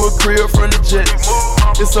mama to a crib from the jets.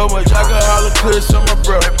 It's so much alcohol and kush on my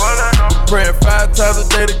bro. Praying 5 times a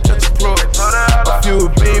day to catch a plug. A few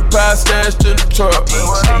bean pie stashed in the truck.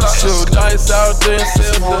 Shoot nice out there and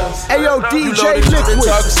sell dust. Ayo, DJ Liquid,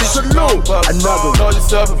 salute, another one. Know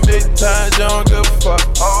yourself a million times, you don't give a fuck.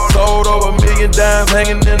 Sold over 1,000,000 dimes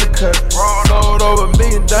hanging in the cut. Sold over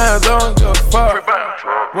 1,000,000 dimes, I don't give a fuck.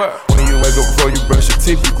 What? When you wake up before you brush your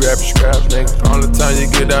teeth, you grab your scraps, nigga. All the time you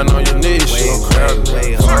get down on your knees, you don't crowd,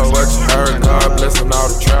 nigga. Oh, what you heard, God blessin' all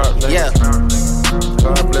the trout, nigga. Yeah.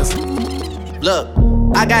 God bless you. Look,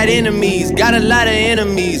 I got enemies, got a lot of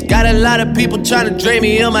enemies. Got a lot of people tryna drain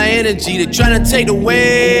me of my energy. They tryna take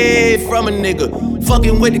away from a nigga.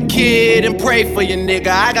 Fucking with the kid and pray for your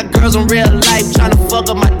nigga. I got girls in real life tryna fuck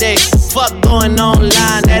up my day. Fuck going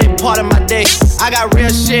online, that ain't part of my day. I got real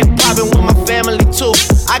shit poppin' with my family too.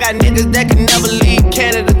 I got niggas that can never leave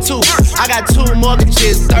Canada too. I got 2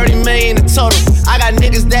 mortgages, 30 million in total. I got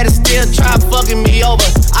niggas that is still try fucking me over.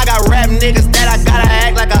 I got rap niggas that I gotta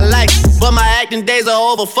act like I like, but my acting days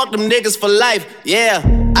are over. Fuck them niggas for life. Yeah,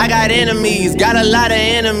 I got enemies, got a lot of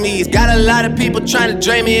enemies. Got a lot of people trying to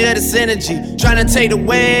drain me of this energy, trying to take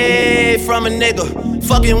away from a nigga.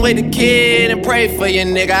 Fucking with the kid and pray for your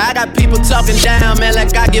nigga. I got people talking down, man,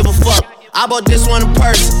 like I give a fuck. I bought this one a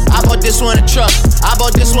purse, I bought this one a truck, I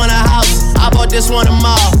bought this one a house, I bought this one a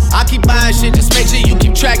mall. I keep buying shit, just make sure you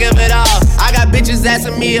keep track of it all. I got bitches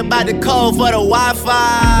asking me about the code for the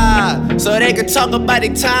Wi-Fi, so they can talk about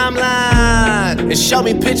their timeline and show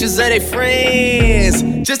me pictures of their friends,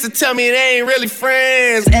 just to tell me they ain't really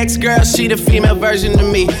friends. Ex-girl, she the female version of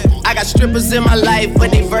me. I got strippers in my life,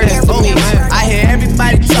 but they versus to me. I hear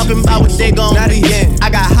everybody talking about what they gon' be. I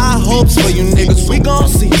got high hopes for you niggas, we gon'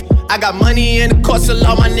 see. I got money in the course, so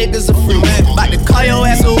all my niggas are free. About to call your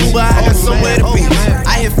ass a Uber, I got somewhere to be.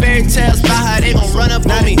 I hear fairy tales about how they gon' run up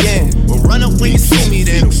on me. But run up when you see me,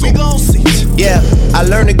 then we gon' see. Yeah, I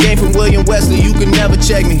learned the game from William Wesley, you can never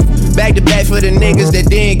check me. Back to back for the niggas that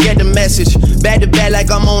didn't get the message. Back to back like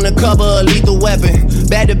I'm on the cover of Lethal Weapon.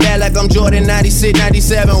 Back to back like I'm Jordan 96,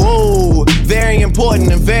 97. Whoa, very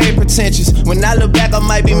important and very pretentious. When I look back, I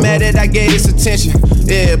might be mad that I gave this attention.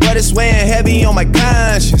 Yeah, but it's weighing heavy on my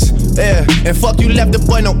conscience. Yeah, and fuck you left the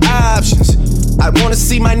boy no options. I wanna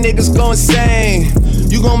see my niggas go insane.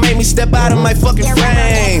 You gon' make me step out of my fucking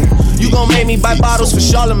frame. You gon' make me buy bottles for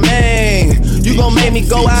Charlemagne. You gon' make me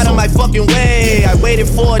go out of my fucking way. I waited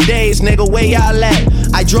 4 days, nigga, where y'all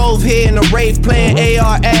at? I drove here in a rave playing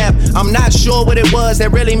AR-AB. I'm not sure what it was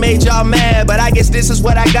that really made y'all mad, but I guess this is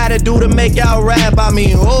what I gotta do to make y'all rap. I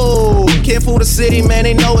mean, oh, can't fool the city, man,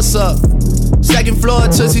 they know what's up. Second floor,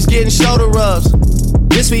 Tootsie's getting shoulder rubs.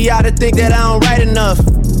 This for y'all to think that I don't write enough.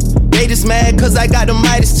 They just mad cause I got the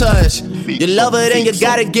Midas touch. You love her, then you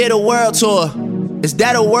gotta get a world tour. Is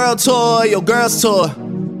that a world tour or your girl's tour?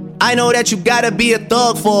 I know that you gotta be a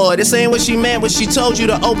thug for her. This ain't what she meant when she told you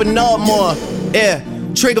to open up more. Yeah,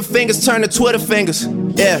 trigger fingers turn to Twitter fingers.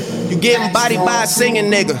 Yeah, you getting bodied by a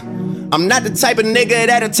singing nigga. I'm not the type of nigga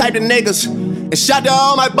that'll type of niggas. And shout to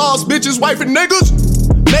all my boss bitches, wife and niggas.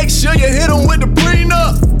 Make sure you hit them with the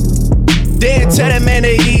prenup. Then tell that man to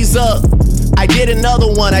ease up. I did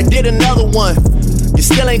another one. You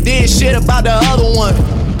still ain't did shit about the other one.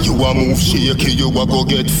 You a move shaky, you a go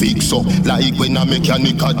get fixed up. Like when a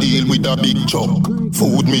mechanic a deal with a big truck.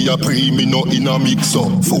 Food me a pre, me no in a mix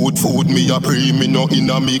up. Food me a pre, me no in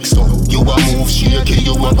a mix up. You a move shaky,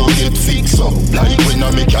 you a go get fixed up. Like when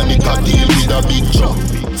a mechanic a deal with a big truck.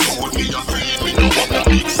 Food me a pre, me no in a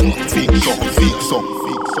mix up. Fix up.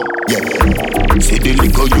 Yeah. See the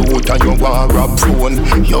little youth and you want rap phone.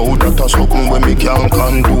 Yo, that a something when me can't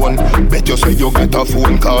condone. Bet you say you get a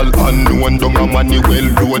phone call unknown. Dung a money well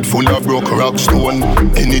load full of broke rock stone.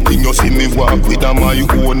 Anything you see me walk with a my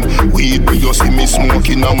own. Weed me you see me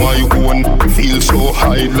smoking a my own. Feel so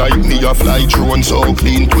high like me a fly drone. So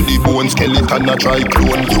clean to the bone, skeleton a try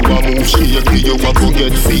clone. You a move shaky, you a go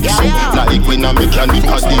get fixed up. Like when a mechanic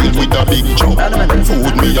a deal with a big chop.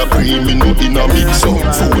 Food me a pre, me no in a mix up.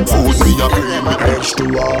 Food me a pre.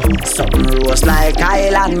 H2O, something roast like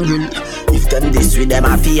Island Grill. If them this with them,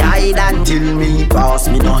 I feel hide until me pass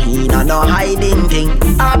me no in and no hiding thing.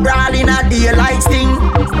 I brawl in a daylight sting.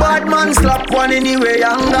 Bad man slap one anyway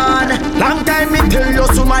and gone. Long time me tell you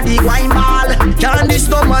somebody wine ball. Can't this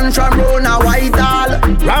no man from round a white hall.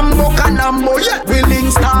 Rambo can ambo, yeah, will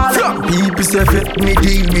install. People say fit me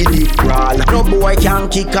deal with it crawl. No boy can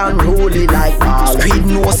kick and roll it like ball. Speed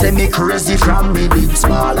no say me crazy from me big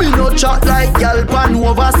small. We no chat like y'all pan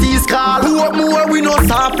overseas call. Who up more we no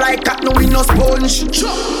soft like cat, no we no sponge.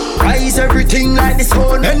 Rise everything like the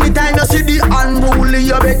sun. Anytime you see the unruly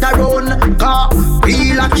you better run. Car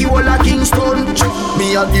be like you all a Kingston.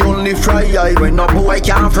 Me are the only fry eye when no boy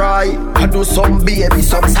can fry. I do some baby,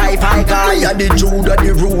 some sci-fi guy. I the Judah,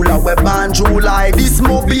 the ruler, we born true life. This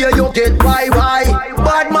mobile you get why.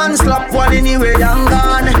 Bad man slap one anyway and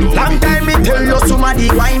gone. Long time me tell you somebody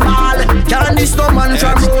wine ball. Can't this no man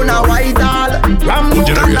from round a white hall. Rambo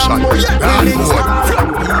and Lambo,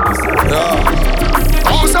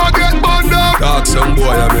 Also get burned up. Dark some boy,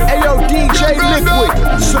 I mean. Hey yo, DJ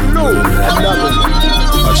Liquid, salute another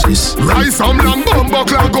one. Watch this. Rise some long bumbo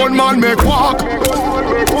clock, gunman make walk.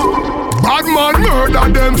 Bad man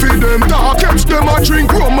murder them, feed them talk. Catch them a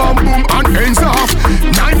drink rum and boom and ends off.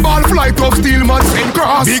 9-ball flight of steel man send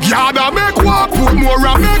cross. Big yard a make walk, put more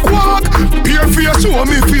a make walk. Peer face show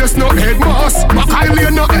me face no head mask. Mackay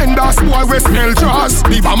lane no end us boy we smell trash.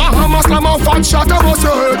 Leave a Mahama slam a fat shot of us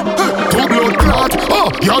head. Two blood clot, oh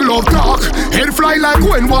you love talk. Head fly like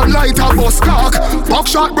when one light a bus cock. Buck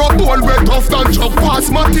shot broke bone way tough than chop pass.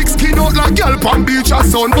 Matic skin out like yelp on beach a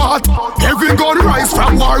sunbath. Every gun rise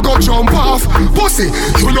from war go jump off. Pussy,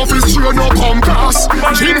 you know fi straight no come cross.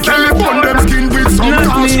 Gene Kelly bun them skin with some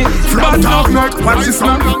toss. Flat top neck, what's this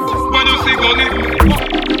man? When you see gunny.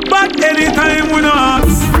 But anytime we no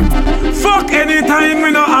ask. Fuck anytime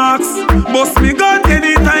we no ask. Bust me gun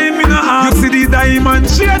anytime we no ask. You see the diamond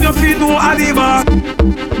chain, you feel no alibi.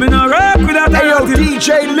 Me no rap with that narrative. Hey yo,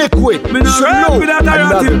 DJ Liquid, me no rap with that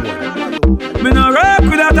narrative. Me no rap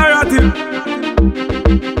with that narrative.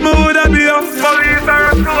 Me woulda be a police or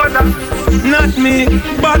a soldier. Not me,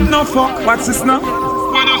 but no fuck. What's this now?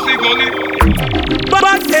 When you see gunny.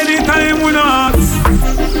 But anytime we no ask.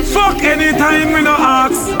 Fuck anytime we no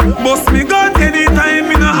ask. Bust me gun anytime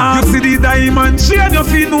we no ask. You see the diamond chain, you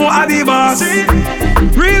feel no are the boss.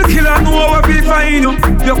 Real killer know what we find you.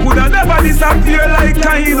 You coulda never disappear like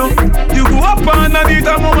Kaino. You go up underneath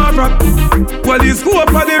a mama rock. Well, the scope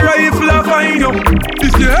of the rifle a find you.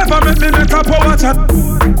 If you ever make me make a power chat,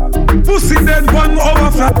 pussy dead 1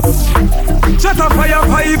 hour flat. Shut a fire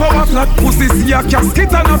 5 hour flat. Pussy see a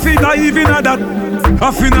casket and a fi dive in a that.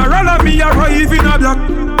 A funeral and me arrive in a black.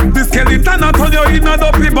 The skeleton a turn you in a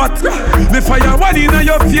dopey bat. The fire one in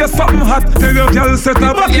your face something hot. Tell your girl set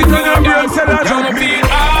a bucket on your brain, say that I'ma feel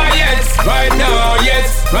yes, right now, yes,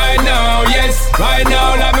 right now, yes, right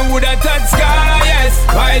now. Like me woulda touch sky, yes,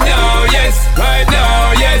 right now, yes, right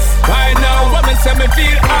now, yes, right now. Woman say me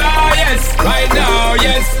feel yes, right now,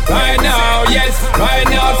 yes, right now, yes, right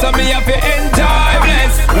now. So me have to enjoy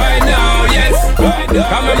bless, right now, yes, right now.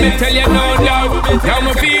 Come on, me tell you no, now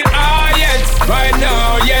me feel yes, right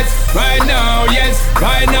now, yes, right now, yes,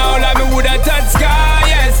 right now. Like me woulda touch sky,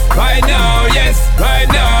 yes, right now, yes, right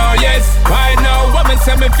now, yes, right now. Woman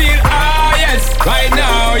say me feel yes, right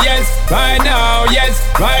now, yes, right now, yes,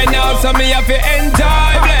 right now. So me have to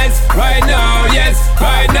enjoy bless, right now, yes,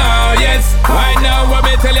 right now, yes, right now. What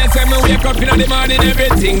me tell you, say me wake up in the morning,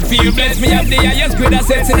 everything feel blessed. Me have the highest grade of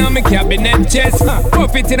sets in my cabinet chest.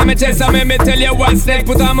 Puff it in my chest, and me tell you what's next.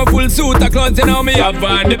 Put on my full suit of clothes, you know me have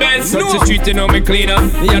on the best. Touch the street, you know me cleaner.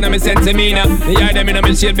 Me know me sense demeanor. Me hide them in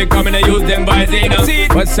my shade, becoming I use them by Zena.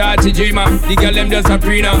 Versace dreamer, the girl them just a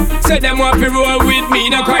prenup. Say them want to roll with me,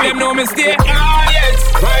 now cry them know me stay.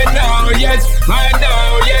 Yes, right now, yes, right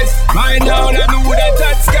now, yes, right now. Let me woulda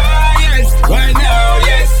touch sky, yes, right now,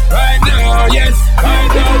 yes, right now, yes, right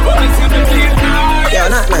now. Woman say me feel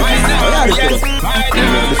yes, right now, yes, right now, yes, right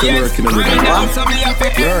now. So me have to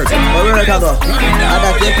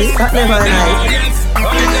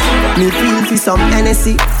me feel for some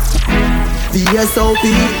NSC. VSOP,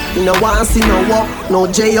 you know want see no walk, no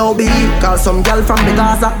J.O.B. Call some girl from the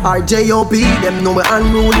Gaza or J.O.B. Them know me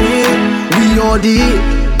unruly, we OD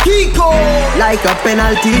Kiko, like a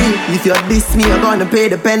penalty. If you diss me, you're gonna pay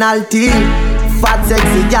the penalty. Fat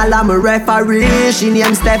sexy girl, I'm a referee. She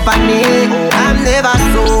named Stephanie. I'm never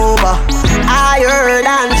sober, higher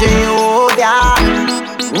than J.O.B.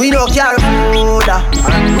 We no care soda.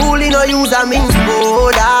 Rule no use a means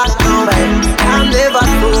soda. No man, I'm never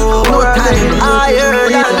sober. Higher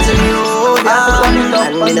than J.O.B.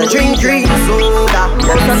 And me no drink green soda.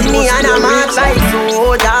 See me and I'm hot like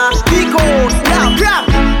soda. Pico, now crap.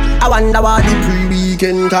 I wonder what the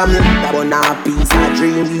pre-weekend coming. I want a piece of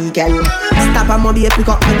dream weekend. Stop and maybe pick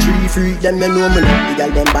up a tree freak. Them you know me not the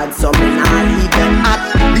girl them bad, so me nah leave them hot.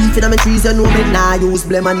 Beef in my trees, you know me nah use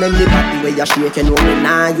blame. And then the body where you shake, you know me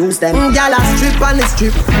nah use them. Girl I strip on the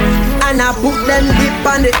strip, and I put them dip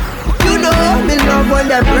on it. You know me love when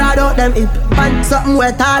them ride out them hip. And something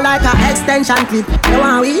wet all like a extension clip. You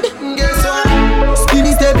want weed? Guess what?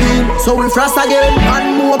 Skinny step in, so we frost again.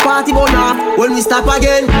 One more party burn off, when we stop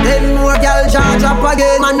again. 10 more girl jaw drop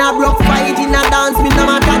again. Man a broke fight in a dance, me no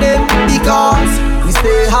matter them. Because we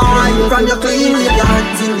stay high, from your clean with your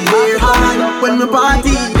hands in the air high. When we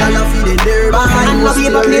party, girl I feel it there by. And no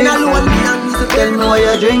people clean alone, me and me to tell me what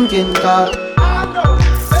you're drinking, car.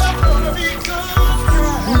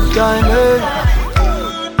 Good time,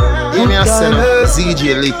 Give me a sense,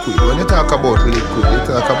 ZJ Liquid. When you talk about liquid, you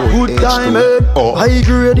talk about good H2O. time, high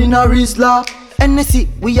grade in a Rizla. NSC,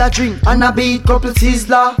 we a drink and a beat couple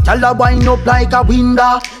sizzler. Tell her wind up like a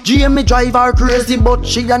window. GM drive her crazy, but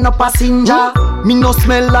she a no passenger. Me no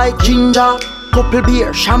smell like ginger. Couple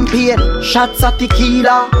beer, champagne, shots of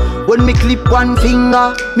tequila. When me clip one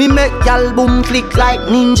finger, me make y'all boom click like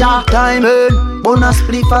ninja. Time bonus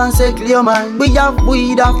spliff and say clear man. We have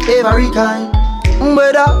weed of every kind.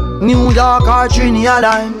 Whether New York or Trinidad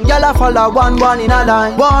line, y'all a follow one in a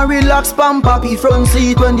line. One relax pump happy front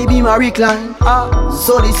seat when the beam a recline.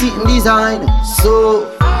 So the seating design. So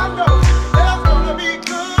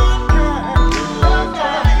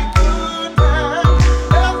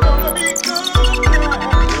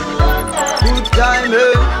good time,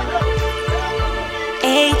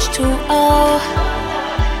 H2O,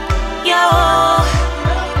 yo.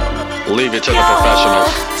 Leave it to the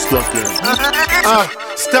professionals.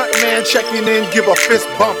 Stunt man checking in, give a fist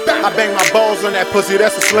bump. I bang my balls on that pussy,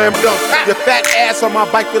 that's a slam dunk. Your fat ass on my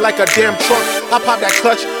bike feel like a damn trunk. I pop that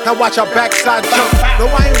clutch, now watch her backside jump. No,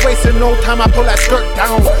 I ain't wasting no time, I pull that skirt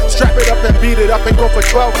down. Strap it up and beat it up and go for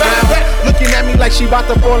 12 now. Looking at me like she about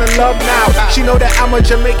to fall in love now. She know that I'm a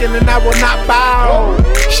Jamaican and I will not bow.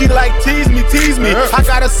 She like tease me. I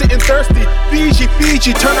got her sitting thirsty.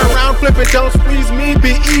 Fiji, turn around, flip it, don't squeeze me.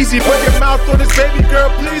 Be easy, put your mouth on this baby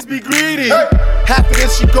girl, please be greedy. After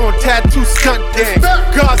this, she gon' tattoo stunt gang.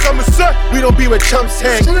 Cause I'm a son, we don't be with chumps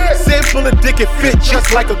hang. Sand full of dick, it fit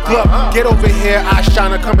just like a glove. Get over here, I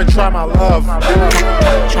shine, come and try my love.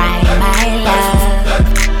 Try my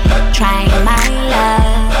love. Try my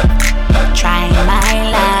love. Try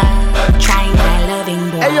my love. Try my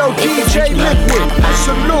loving boy. Ayo, DJ Liquid,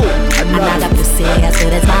 salute. Another pussy as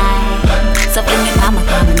good as mine. So bring your mama,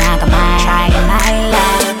 come and I got mine. Try my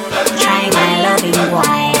love. Try my loving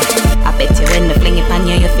boy. I bet you when the fling it on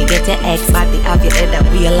you, you forget your ex. Body of your head that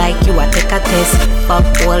we like you, I take a test. Fuck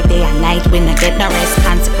all day and night when I get no rest.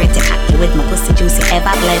 Consecrate your cocky with my pussy juicy,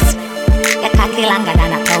 ever blessed. Your cocky longer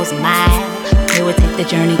than 1,000 miles. We will take the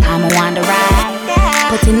journey, come on the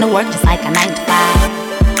ride. Put in the work just like a 9 to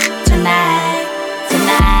 5. Tonight.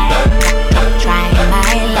 Try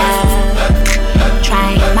my love.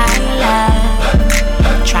 Try my love.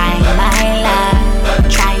 Try my love.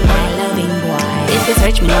 Try my loving boy. If you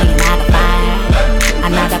search me, know you're not a fire.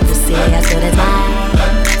 Another pussy as good as mine.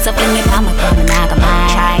 So bring your mama, come and I got mine.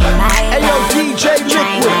 Try my love. Ayo, DJ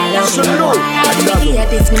Liquid, salute. Another. Hear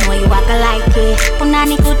this, me know you walk like it.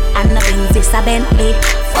 Punani good and nothing this a Bentley.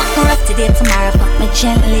 Fuck me rough today, tomorrow fuck me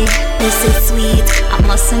gently. This is sweet, I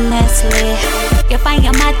mustn't Nestle. You find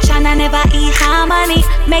your match and I never eat harmony.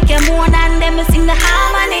 Make you moan and them sing the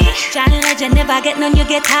harmony. John Legend never get none, you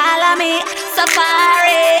get all of me.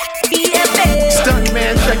 Safari, be a bitch. Stunt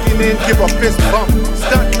man checking in, give a fist bump.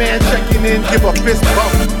 Stunt man checking in, give a fist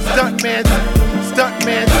bump. Stunt man.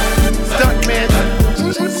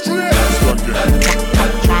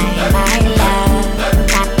 Try my love.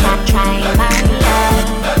 Try my love.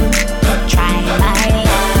 Try my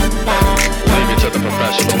love. Leave it to the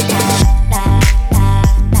professionals.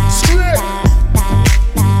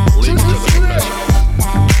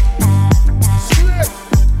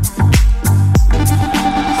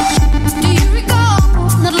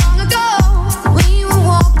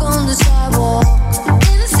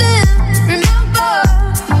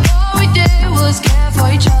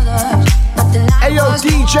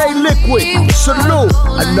 DJ Liquid, salute.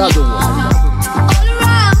 Another one. All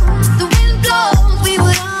around, the wind blows. We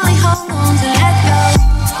would only hold on to let go.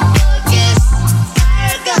 Focus,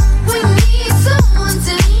 fire gun. We need someone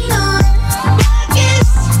to lean on. Focus,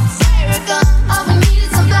 fire gun. All we need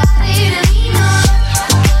is somebody to lean on.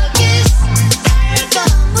 Focus, fire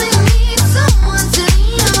gun. We need someone to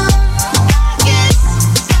lean on. Focus,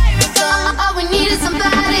 fire gun. All we need is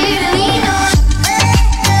somebody to lean on.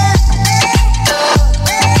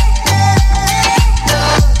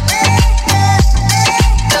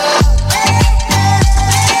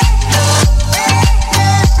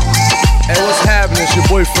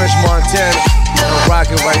 Boy French Montana, I'm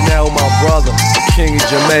rocking right now with my brother, King of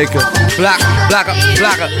Jamaica. Blocka.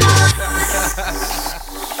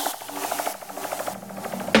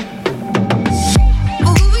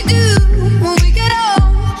 What will we do when we get old?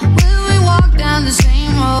 Will we walk down the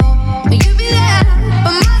same road? Will you be there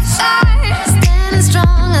by my side, standing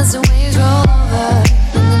strong as the waves roll over?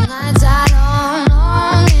 And the nights I long,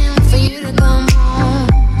 longing for you to come home.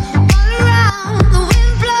 All around, the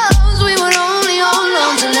wind blows. We would only hold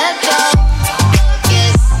on to let go.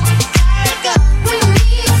 Focus, fire gun. We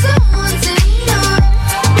need someone to lean on.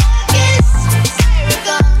 Focus, fire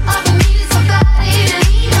gun. All we need is somebody to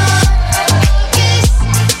lean on. Focus,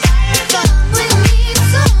 fire gun. We need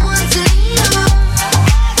someone to lean on.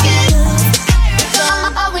 Focus, fire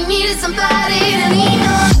gun. All we need is somebody to lean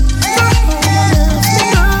on.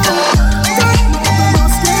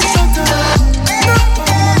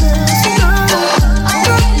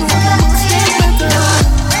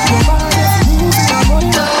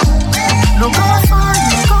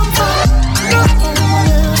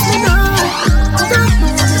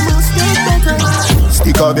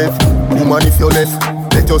 Stick again, woman if you left,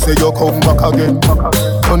 let you say you come back again.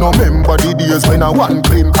 You no remember the days when I want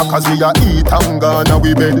cream crackers we a eat and gone a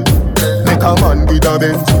we bed. Make a man with a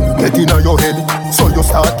Benz, get in your head, so you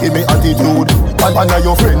start give me attitude. And one of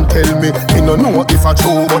your friend tell me no know if I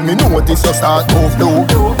true, but me notice you start move too.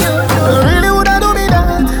 Really woulda do me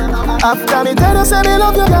that, after me tell you say me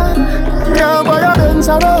love you God. Can't buy a Benz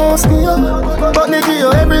or a house for you, but me give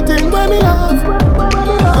you everything when me have.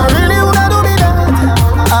 Really woulda do me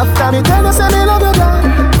that, after me tell you say me love you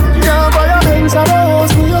God.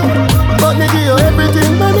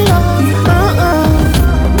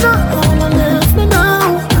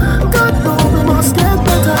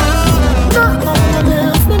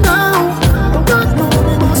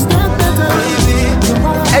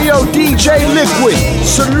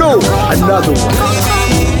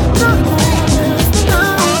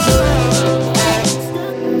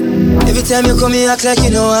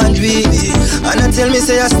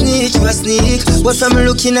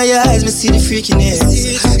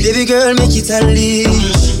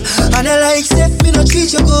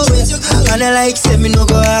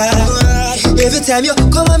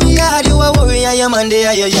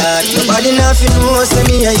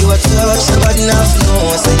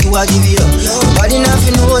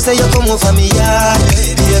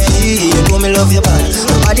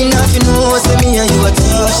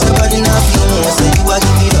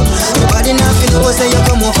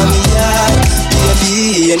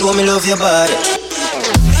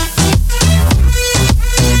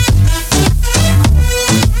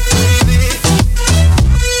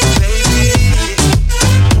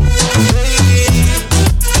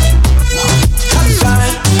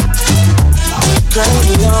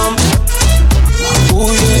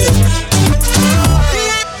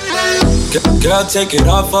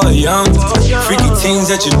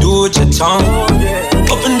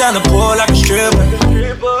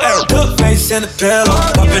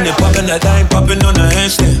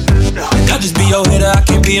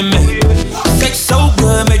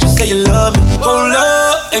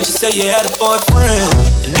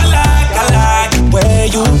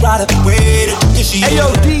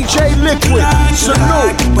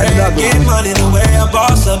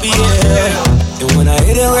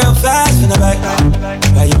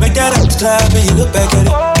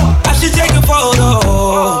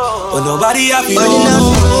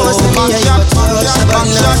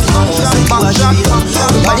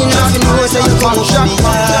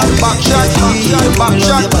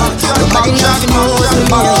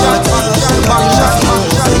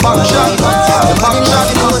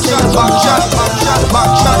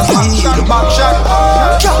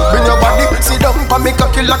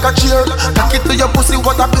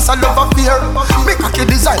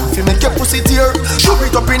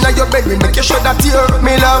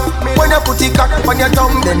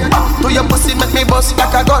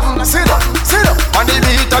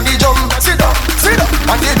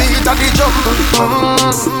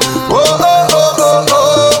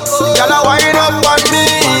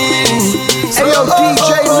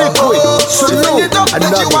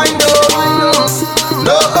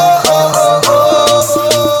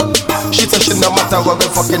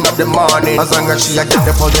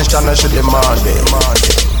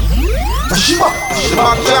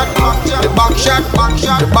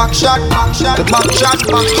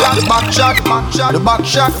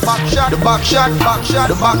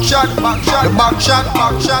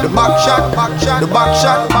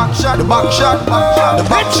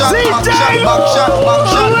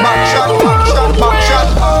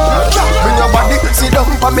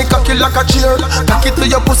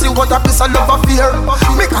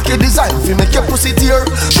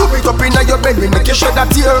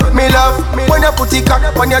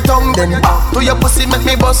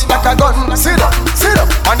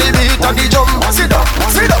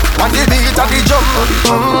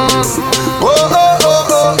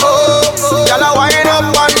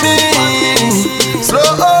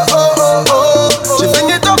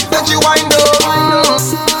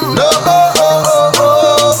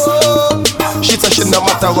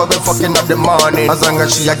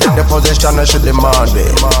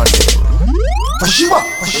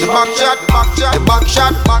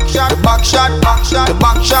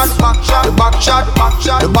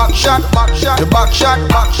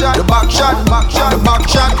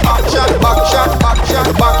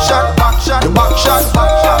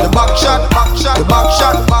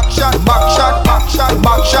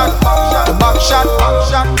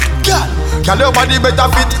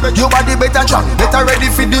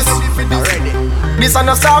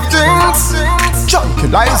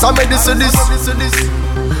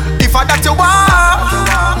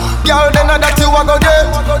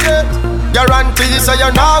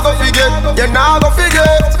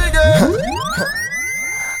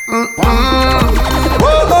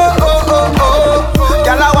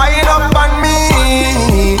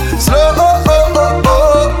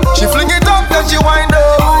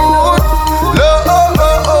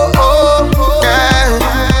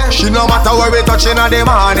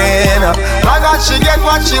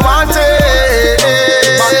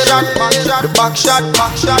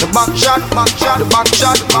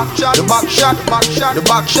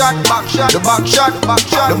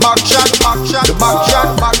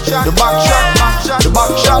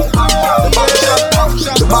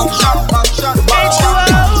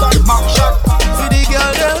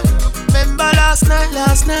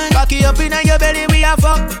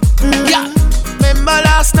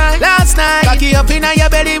 night. Cocky up inna your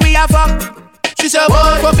belly, we a fuck. She said,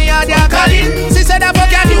 boy, for me a dia calling. She said, I fuck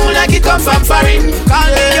you like it come from foreign. Call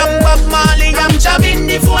me young Bob Marley, I'm jamming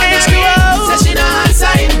the phone. Say she not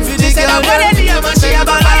answering. She said, I'm ready to hear my she a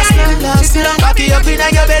ball last night. She said, cocky up inna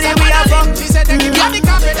your belly, we a fuck. She said, take it on the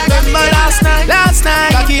carpet like a remember last night.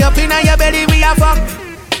 Cocky up inna your belly, we a fuck.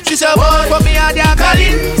 She said, boy, for me a dia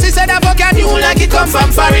calling. She said, I fuck you like it come from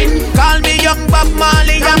foreign. Call me young Bob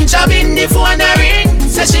Marley, I'm jamming the phone a ring.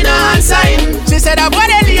 Say she not answering. She said, I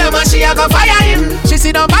want to leave man, she a go fire him. She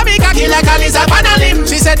sit down by me cocky like a lizard on a limb.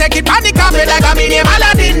 She said, take it on the carpet like a mini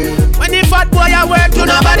Aladdin. When the fat boy a work, you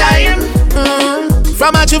no bother him.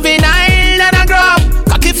 From a juvenile and a grow up.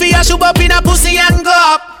 Cocky for your shoe up in a pussy and go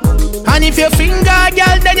up. And if your finger,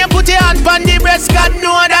 girl, then you put your hand on the breast, God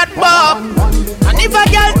know that pop. And if a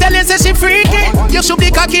girl tell you say she freaky, you should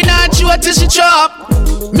be cocky not show till she chop.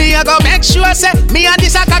 Me a go make sure say me and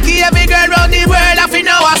this a cocky every girl round the world I fi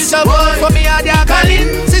know what's up. For me a dia calling.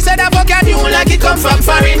 She said I fuck you like it come from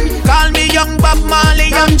foreign. Call me young Bob Marley,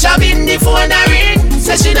 I'm jamming the phone a ring.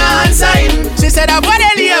 Say she not answering. She said I want to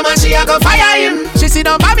leave man, she a go fire him. She sit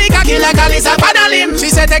down by me cocky like a lizard on a limb. She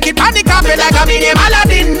said take it on the carpet like a mini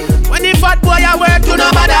Aladdin. When the fat boy a work, you no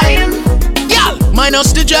bother him. Girl,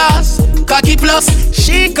 minus the jazz, cocky plus.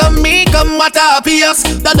 She come, me come, what a appears.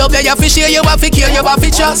 The double you fi share, you a fi care, you a fi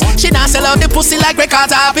trust. She not sell out the pussy like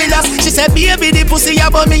records or pillars. She said, baby, the pussy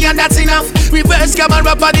about me and that's enough. Reverse camera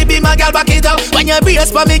on the beam, my girl back it up. When you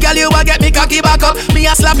brace for me, girl, you a get me cocky back up. Me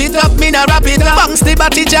a slap it up, me na wrap it up. Bounce the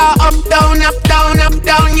body jar, up, down,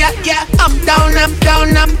 yeah, yeah. Up, down,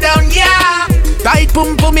 yeah. Tight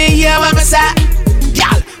pum pum me, yeah, what me say.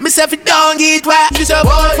 Girl, me say fi don't get wet. She said,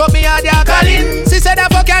 boy, for me a dia calling. She said, I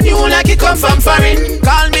fuck you like it come from foreign.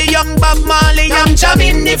 Call me young Bob Marley, I'm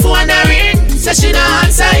jamming the phone a ring. Say she not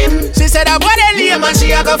answer him. She said, I want to leave man,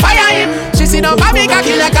 she a go fire him. She sit down by me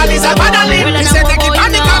cocky like a lizard on a limb. She said, take it on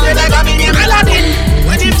the carpet like a mini Aladdin.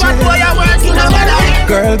 When the fat boy a work, you know what I mean.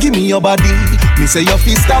 Girl, give me your body. Me say your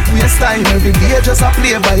feet stop waste time. Every day just a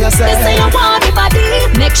play by yourself. Me say you want me body.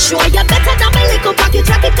 Make sure you're better than my little pocket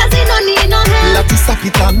jacket, cause you don't need no help. Let me stop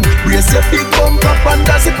it on. Raise your big bump up and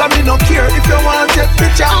that's it. And me no care if you want to take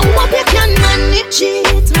picture. I hope you can manage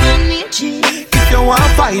it. If you want to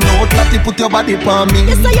find out, let me put your body on me.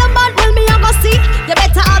 You say you're bad, well me I go see. You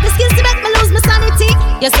better have the skills to make me lose my sanity.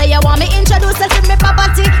 You say you want me introduce you to me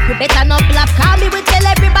property. You better not bluff, call me, we tell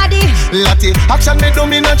everybody. Lati, action me do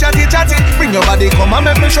me no chatty. Bring your body, come and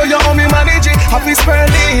make me show you how me manage it. Happy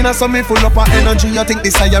spending, and so me full up of energy. You think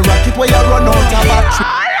this is your rocket where you run out of battery.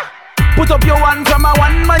 Put up your one from a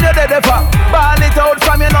one man you dead for. Ball it out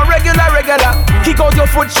from you no regular. Kick out your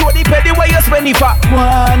foot, show the peddy where you spend it for.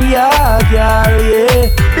 One yeah, girl,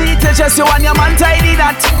 yeah. Beat your chest, you and your man tidy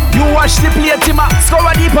that. You wash the plate, him a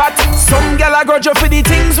scour the pot. Some girl a grudge you for the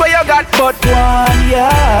things where you got. But one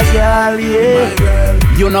yeah, girl,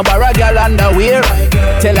 yeah. You no borrow girl underwear.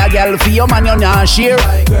 Tell a girl for your man you not share.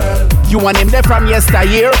 You want him there from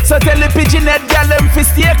yesteryear. So tell the pigeon head girl them fi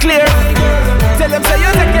stay clear. Tell them say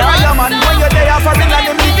you take care of your man when you're there for real and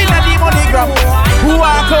them living at the money gram. Who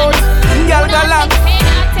walk out, girl galang.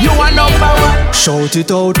 You are number one. Shout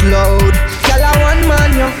it out loud. Girl a one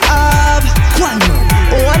man you have.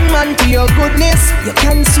 One man to your goodness. You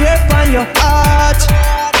can swear on your heart.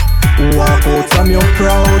 Walk out from your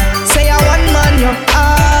crowd. Say a one man you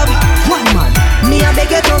have. One man. Me a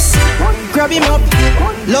beg you just grab him up,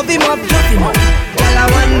 love him up. Girl a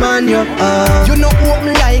one man you have. You know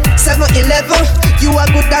open like 7-Eleven. You a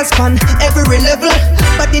good as pan every level.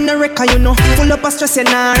 But in the record you know full up of stress and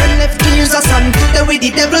and left to use a son. Then with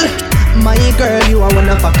the devil. My girl, you are one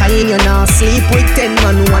of a kind. You not sleep with 10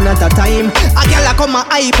 man one at a time. A girl a come a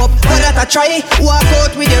hype up, but that a try. Walk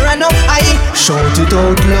out with your run up high. Shout it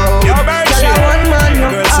out loud. Girl a one man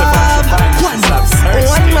you have.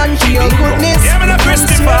 One man to your goodness. Yeah, me a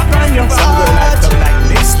Christopher. Some girl like them like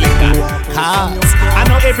this liquor. I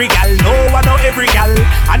know every gal, I know every gal.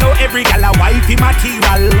 I know every gal a wifey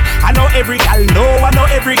material. I know every gal, I know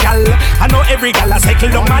every gal. I know every gal a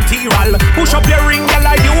cycle on material. Push up your ring, gal,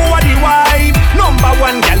 you are the wife. Number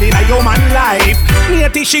one gal in a human life.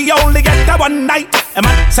 Natty, she only get the one night. A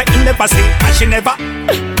man say he never say, and she never.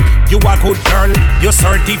 You a good girl, you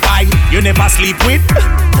certified. You never sleep with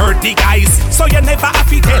 30 guys, so you never have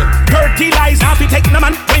to tell 30 lies. Now if you take no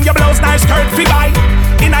man when your blouse nice skirt fi buy.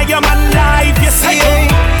 In a human life, you cycle,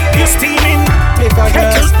 you steaming,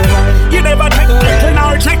 heckle. You never take little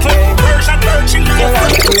nor trickle. Version virgin.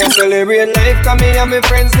 We celebrate life, come here and my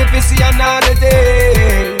friends if you see another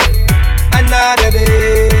day, another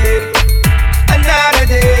day, another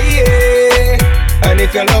day, yeah. And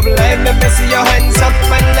if you love life, let me see your hands up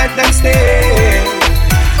and let them stay.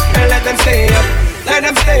 And let them them stay up, let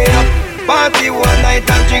them stay up. Party one night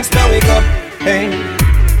and drinks now wake up. Hey,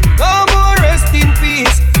 no more rest in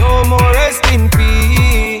peace, no more rest in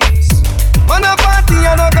peace. On a party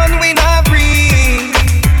and a gun we not free.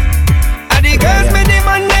 And the girls me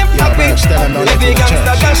demand them happy. Every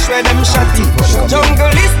gangster dash where them shotty.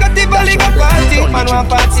 Jungle is got the valley got party. Man want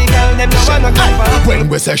party, girl them no wanna go party. When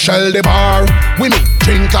we say shell the bar, we mean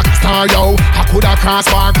drink like a star, yo. I coulda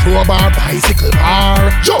crossbar, crowbar, bicycle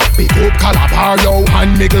bar. Yo, big up Calabar, yo.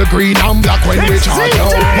 And niggle green and black when we charge, yo.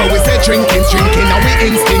 When we say drinking, and we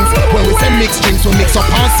instincts. When we say mix drinks, we mix up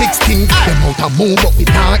our 16. Them out a move, but we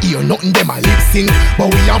not hear nothing. Them a lip sync, but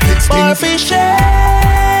we a fix things. Barbie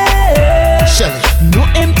Shell. No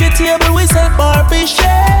empty table, we say Barbie Shell.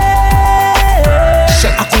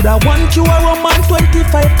 I coulda want you a rum and 25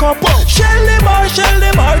 cup. Shell the bar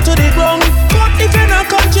to the ground. But if you not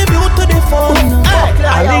contribute to the fun,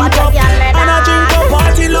 I link up and I drink up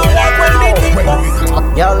party low like when they think up.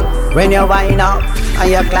 Yo, when you wind up and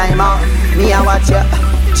you climb up, me I watch you,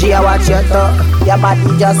 G I watch you too. Your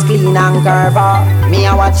body just clean and curve up. Me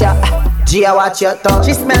I watch you, G I watch you too.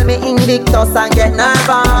 She smell me Invictus and get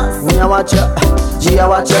nervous. Me I watch you, G I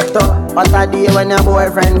watch you too. What a day when your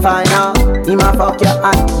boyfriend find out. Him a fuck you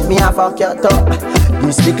and me a fuck you too.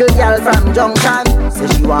 This little girl from Junction say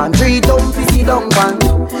she want 3 dumb fizzy dung pan.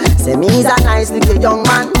 Say me's a nice little young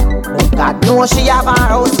man, but God knows she have her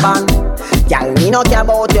husband. Girl, me no care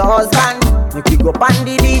about your husband. Make you go on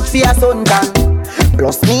the beach for your suntan.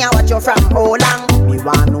 Plus me I watch you from how long. Me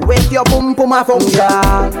want to wake your boom boom a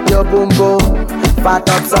function. Your boom boom fat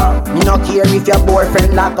up so. Me no care if your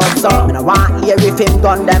boyfriend lock up so. Me no want hear if him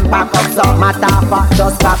gun them back up so. Matter fat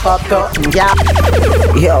just back up to. Yeah.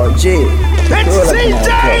 Yo G, let's see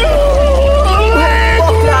Jay.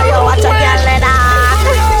 Yo, watch your girl later.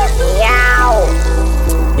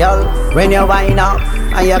 Yo, when you wind up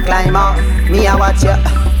and you climb up, me I watch you,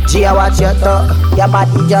 G I watch you too. Your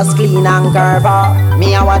body just clean and curve up.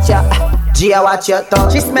 Me I watch you, G I watch you too.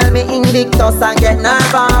 She smell me Invictus and get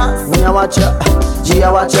nervous. Me I watch you, G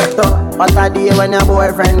I watch you too. What a day when your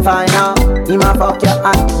boyfriend find out. Him a fuck you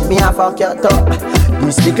and me a fuck you too.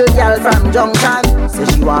 This little girl from Junction say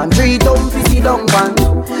she want 3 dumb fizzy dung pan.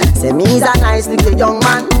 Say me's a nice little young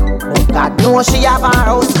man, but God knows she have her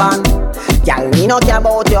husband. Girl, me no care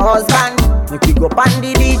about your husband. Make you go on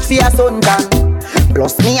the beach for your suntan.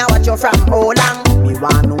 Plus me I watch you from how long. Me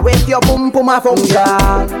want to wake your boom boom a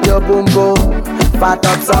function. Your boom boom fat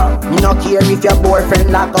up so. Me no care if your boyfriend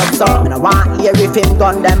lock up so. Me no want hear if him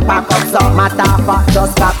gun them back up so. Matter fat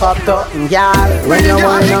just back up to. Girl, when you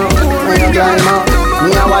wind up, when you climb up,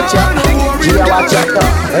 me I watch you, G I watch you too.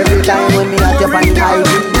 Every time when me at your on the IG,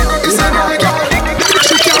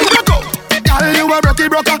 you a rocky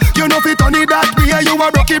broker, you know fi turn it that way. You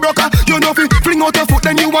a rocky broker, you know fi fling out your foot,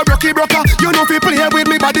 then you a rocky broker. You know fi play with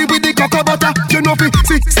me body with the cocoa butter. You know fi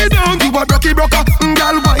sit down, you a rocky broker.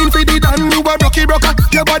 Girl wine fi the dan, you a rocky broker.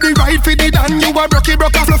 Your body right fi the dan, you a rocky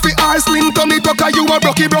broker. Fluffy ass slim tummy tucker, you a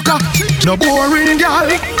rocky broker. No boring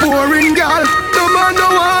girl, boring girl. No man no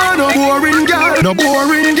want no boring girl. No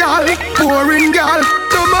boring girl, boring girl.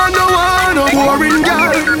 No man no want no boring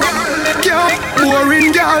girl. Yeah,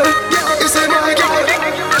 boring girl. My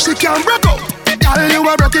girl, she can broke up. Girl, you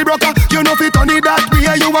a rocky broker. You know fi turn it that way.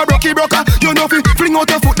 You a rocky broker. You know fi fling out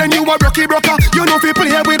your foot, then you a rocky broker. You know fi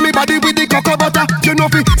play with me body with the cocoa butter. You know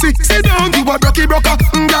fi sit down. You a rocky broker.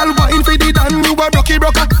 Girl, wine fi the dan. You a rocky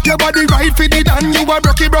broker. Your body right fi the dan. You a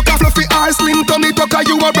rocky broker. Fluffy ass slim tummy tucker.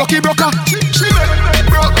 You a rocky broker. She make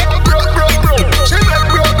broke. She make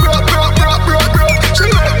broke. She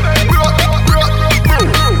make broke.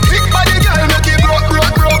 Big body girl make it broke.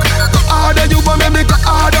 Harder, you wanna make me go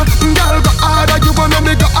harder. Girl, go harder, you wanna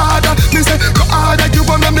make me go harder. Me say, go harder, you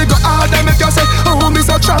wanna make me go harder. Make you say, oh, me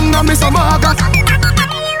so strong and me so market.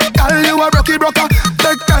 Girl, you a rocky broker.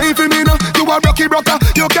 Take time for me now. You a rocky broker.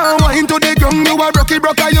 You can't wine to the ground. You a rocky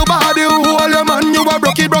broker. You body hold your man. You a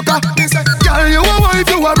rocky broker. Me say, girl, you a wife.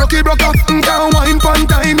 You a rocky broker. Can't wine one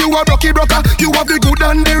time. You a rocky broker. You have the good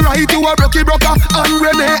and the right. You a rocky broker. And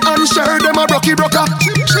Renee and Cher, them a rocky broker.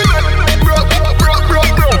 She make broke.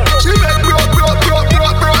 She make broke.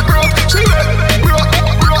 She make broke.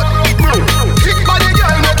 Big body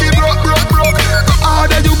girl make it broke. Go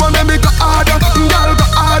harder, you wanna make go harder. Girl, go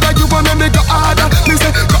harder, you wanna make go harder. Me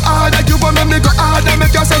say go harder, you wanna make go harder.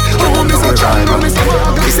 Make you say, oh, me so strong, me so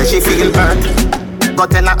hard. She say she feel hurt, go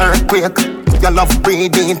tell her earthquake. Your love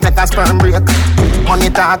breathing, take a sperm break. Money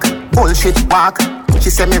talk, bullshit walk. She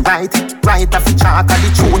say me right off the chalk. And the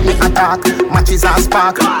truth me attack, matches and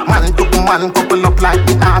spark. Man to man couple up like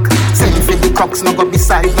the ark. Send for the crooks, no go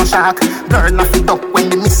beside no shark. Girl off the duck when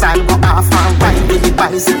the missile go off. And ride with the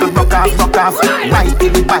bicycle, rock off. Ride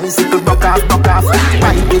with the bicycle, rock off.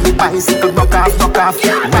 Ride with the bicycle, rock off.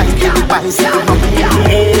 Ride with the bicycle, rock off.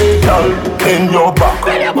 Hey girl, in your back,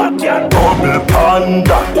 double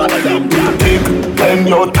panda. Big in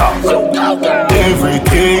your top,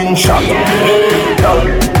 everything shot. Hey girl,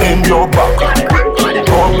 in your back,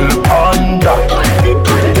 double panda.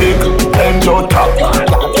 Big in your top,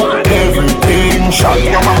 everything shot.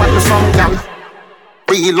 Your mama do some girl,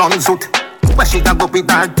 real on zoot. Where she da go with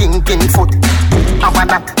her thinking foot. How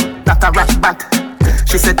about that a rat bat.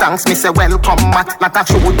 She said thanks, me say welcome mat. Like a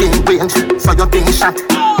shooting range, so you think shot.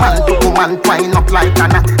 Man to woman twine up like a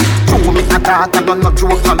knot. Chew me attack, I don't no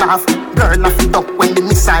joke, no laugh. Girl off the duck when the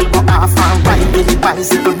missile go off. And ride with the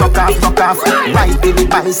bicycle, rock off. Ride with the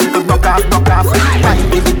bicycle, rock off.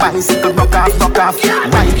 Ride with the bicycle, rock off.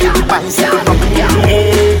 Ride with the bicycle, rock off.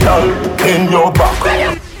 Hey girl, in your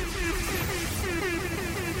back.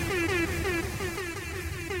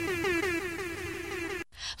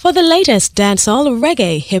 For the latest dancehall,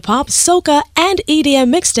 reggae, hip-hop, soca, and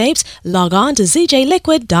EDM mixtapes, log on to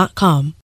ZJLiquid.com.